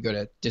 So if you go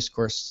to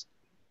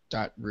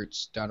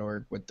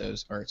discourse.roots.org with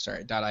those, or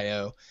sorry,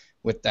 .io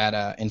with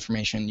that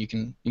information, you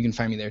can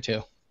find me there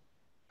too.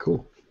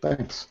 Cool,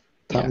 thanks.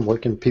 Tom, where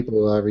can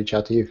people reach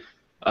out to you?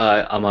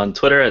 I'm on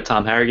Twitter at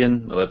Tom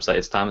Harrigan. My website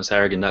is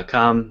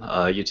thomasharrigan.com.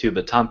 YouTube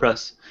at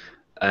TomPress,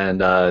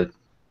 and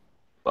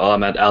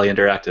I'm at Alley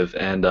Interactive.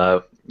 And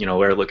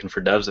we're looking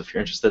for devs if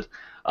you're interested.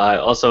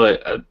 Also,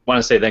 I want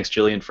to say thanks,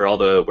 Julian, for all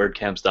the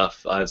WordCamp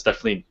stuff. It's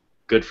definitely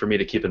good for me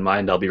to keep in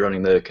mind. I'll be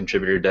running the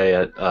contributor day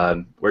at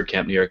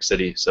WordCamp New York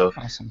City, so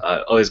awesome.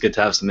 Always good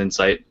to have some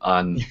insight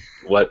on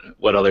what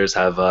others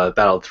have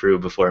battled through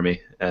before me.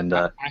 And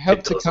I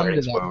hope to come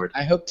to that. Forward.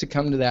 I hope to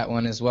come to that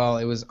one as well.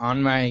 It was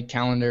on my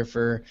calendar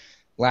for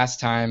last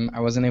time.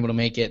 I wasn't able to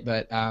make it,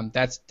 but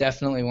that's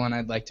definitely one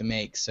I'd like to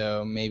make.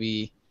 So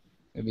maybe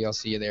I'll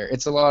see you there.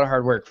 It's a lot of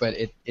hard work, but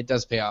it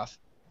does pay off.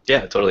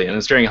 Yeah, totally, and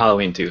it's during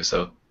Halloween too,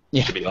 so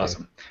Yeah. Should be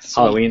awesome. Sweet.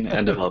 Halloween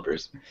and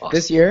developers. Awesome.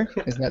 This year?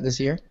 Is that this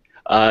year?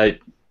 Yeah,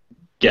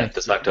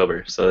 this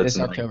October. So it's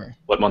This October.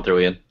 What month are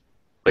we in?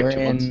 Like We're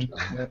 2 months? in,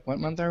 what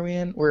month are we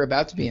in? We're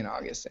about to be in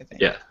August, I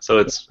think. Yeah, so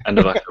it's end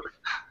of October.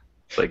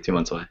 It's like 2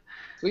 months away.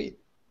 Sweet.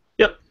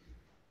 Yep.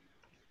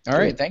 All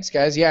right, thanks,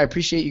 guys. Yeah, I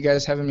appreciate you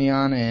guys having me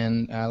on.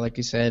 And like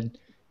you said,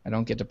 I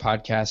don't get to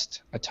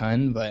podcast a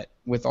ton, but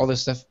with all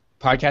this stuff,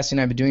 podcasting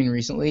I've been doing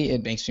recently,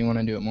 it makes me want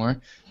to do it more.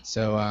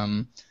 So,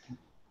 and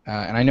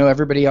I know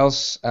everybody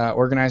else,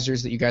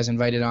 organizers that you guys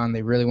invited on,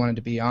 they really wanted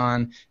to be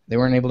on. They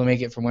weren't able to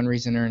make it for one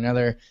reason or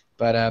another,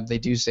 but they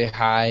do say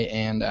hi,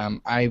 and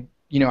I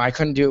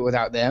couldn't do it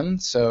without them.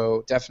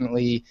 So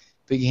definitely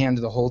big hand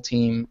to the whole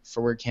team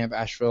for WordCamp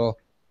Asheville,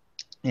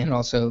 and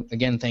also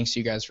again, thanks to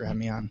you guys for having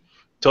me on.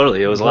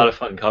 Totally, it was a lot of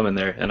fun coming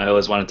there, and I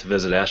always wanted to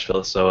visit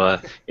Asheville, so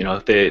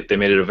they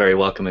made it a very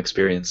welcome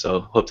experience.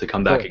 So hope to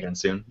come back again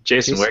soon.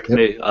 Jason, where can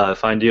they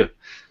find you?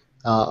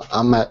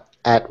 I'm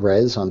at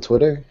Rez on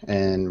Twitter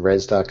and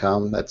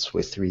Rez.com. That's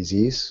with 3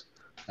 Z's.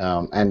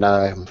 And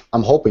I'm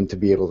hoping to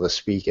be able to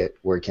speak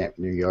at WordCamp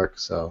New York,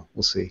 so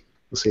we'll see.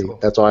 We'll see. Cool.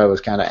 That's why I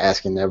was kind of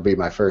asking. That would be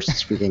my first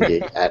speaking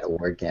gig at a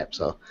WordCamp,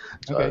 so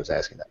that's why I was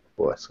asking that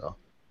before. So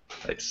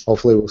nice.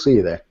 Hopefully we'll see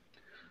you there.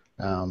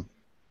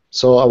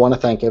 So I want to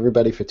thank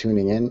everybody for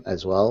tuning in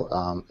as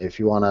well. If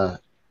you want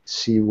to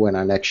see when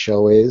our next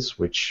show is,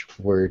 which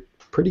we're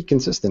pretty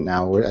consistent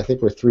now. I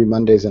think we're 3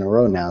 Mondays in a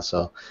row now,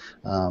 so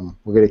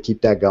we're going to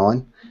keep that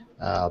going.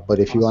 But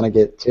if you want to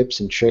get tips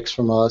and tricks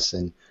from us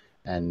and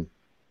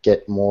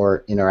get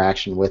more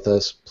interaction with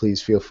us,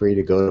 please feel free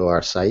to go to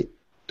our site,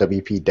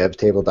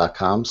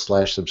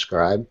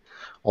 wpdevtable.com/subscribe.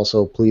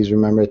 Also, please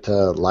remember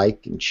to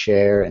like and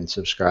share and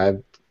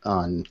subscribe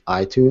on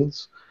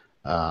iTunes.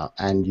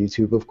 And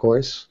YouTube, of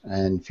course,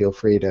 and feel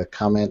free to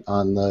comment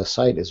on the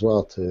site as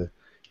well to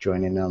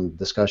join in on the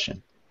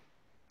discussion.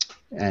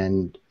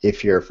 And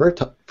if you're a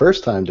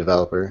first-time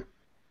developer,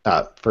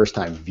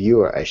 first-time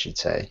viewer, I should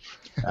say,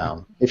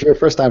 if you're a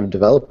first-time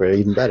developer,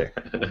 even better,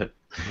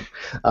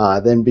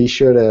 then be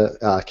sure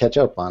to catch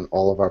up on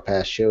all of our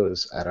past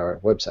shows at our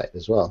website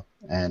as well,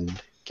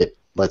 and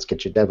let's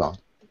get your dev on.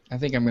 I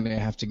think I'm going to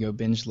have to go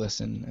binge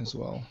listen as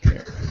well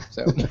here.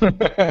 So.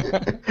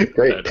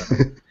 Great.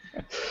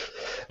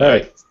 All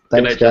right.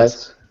 Thanks,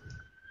 guys.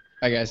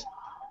 Bye, guys.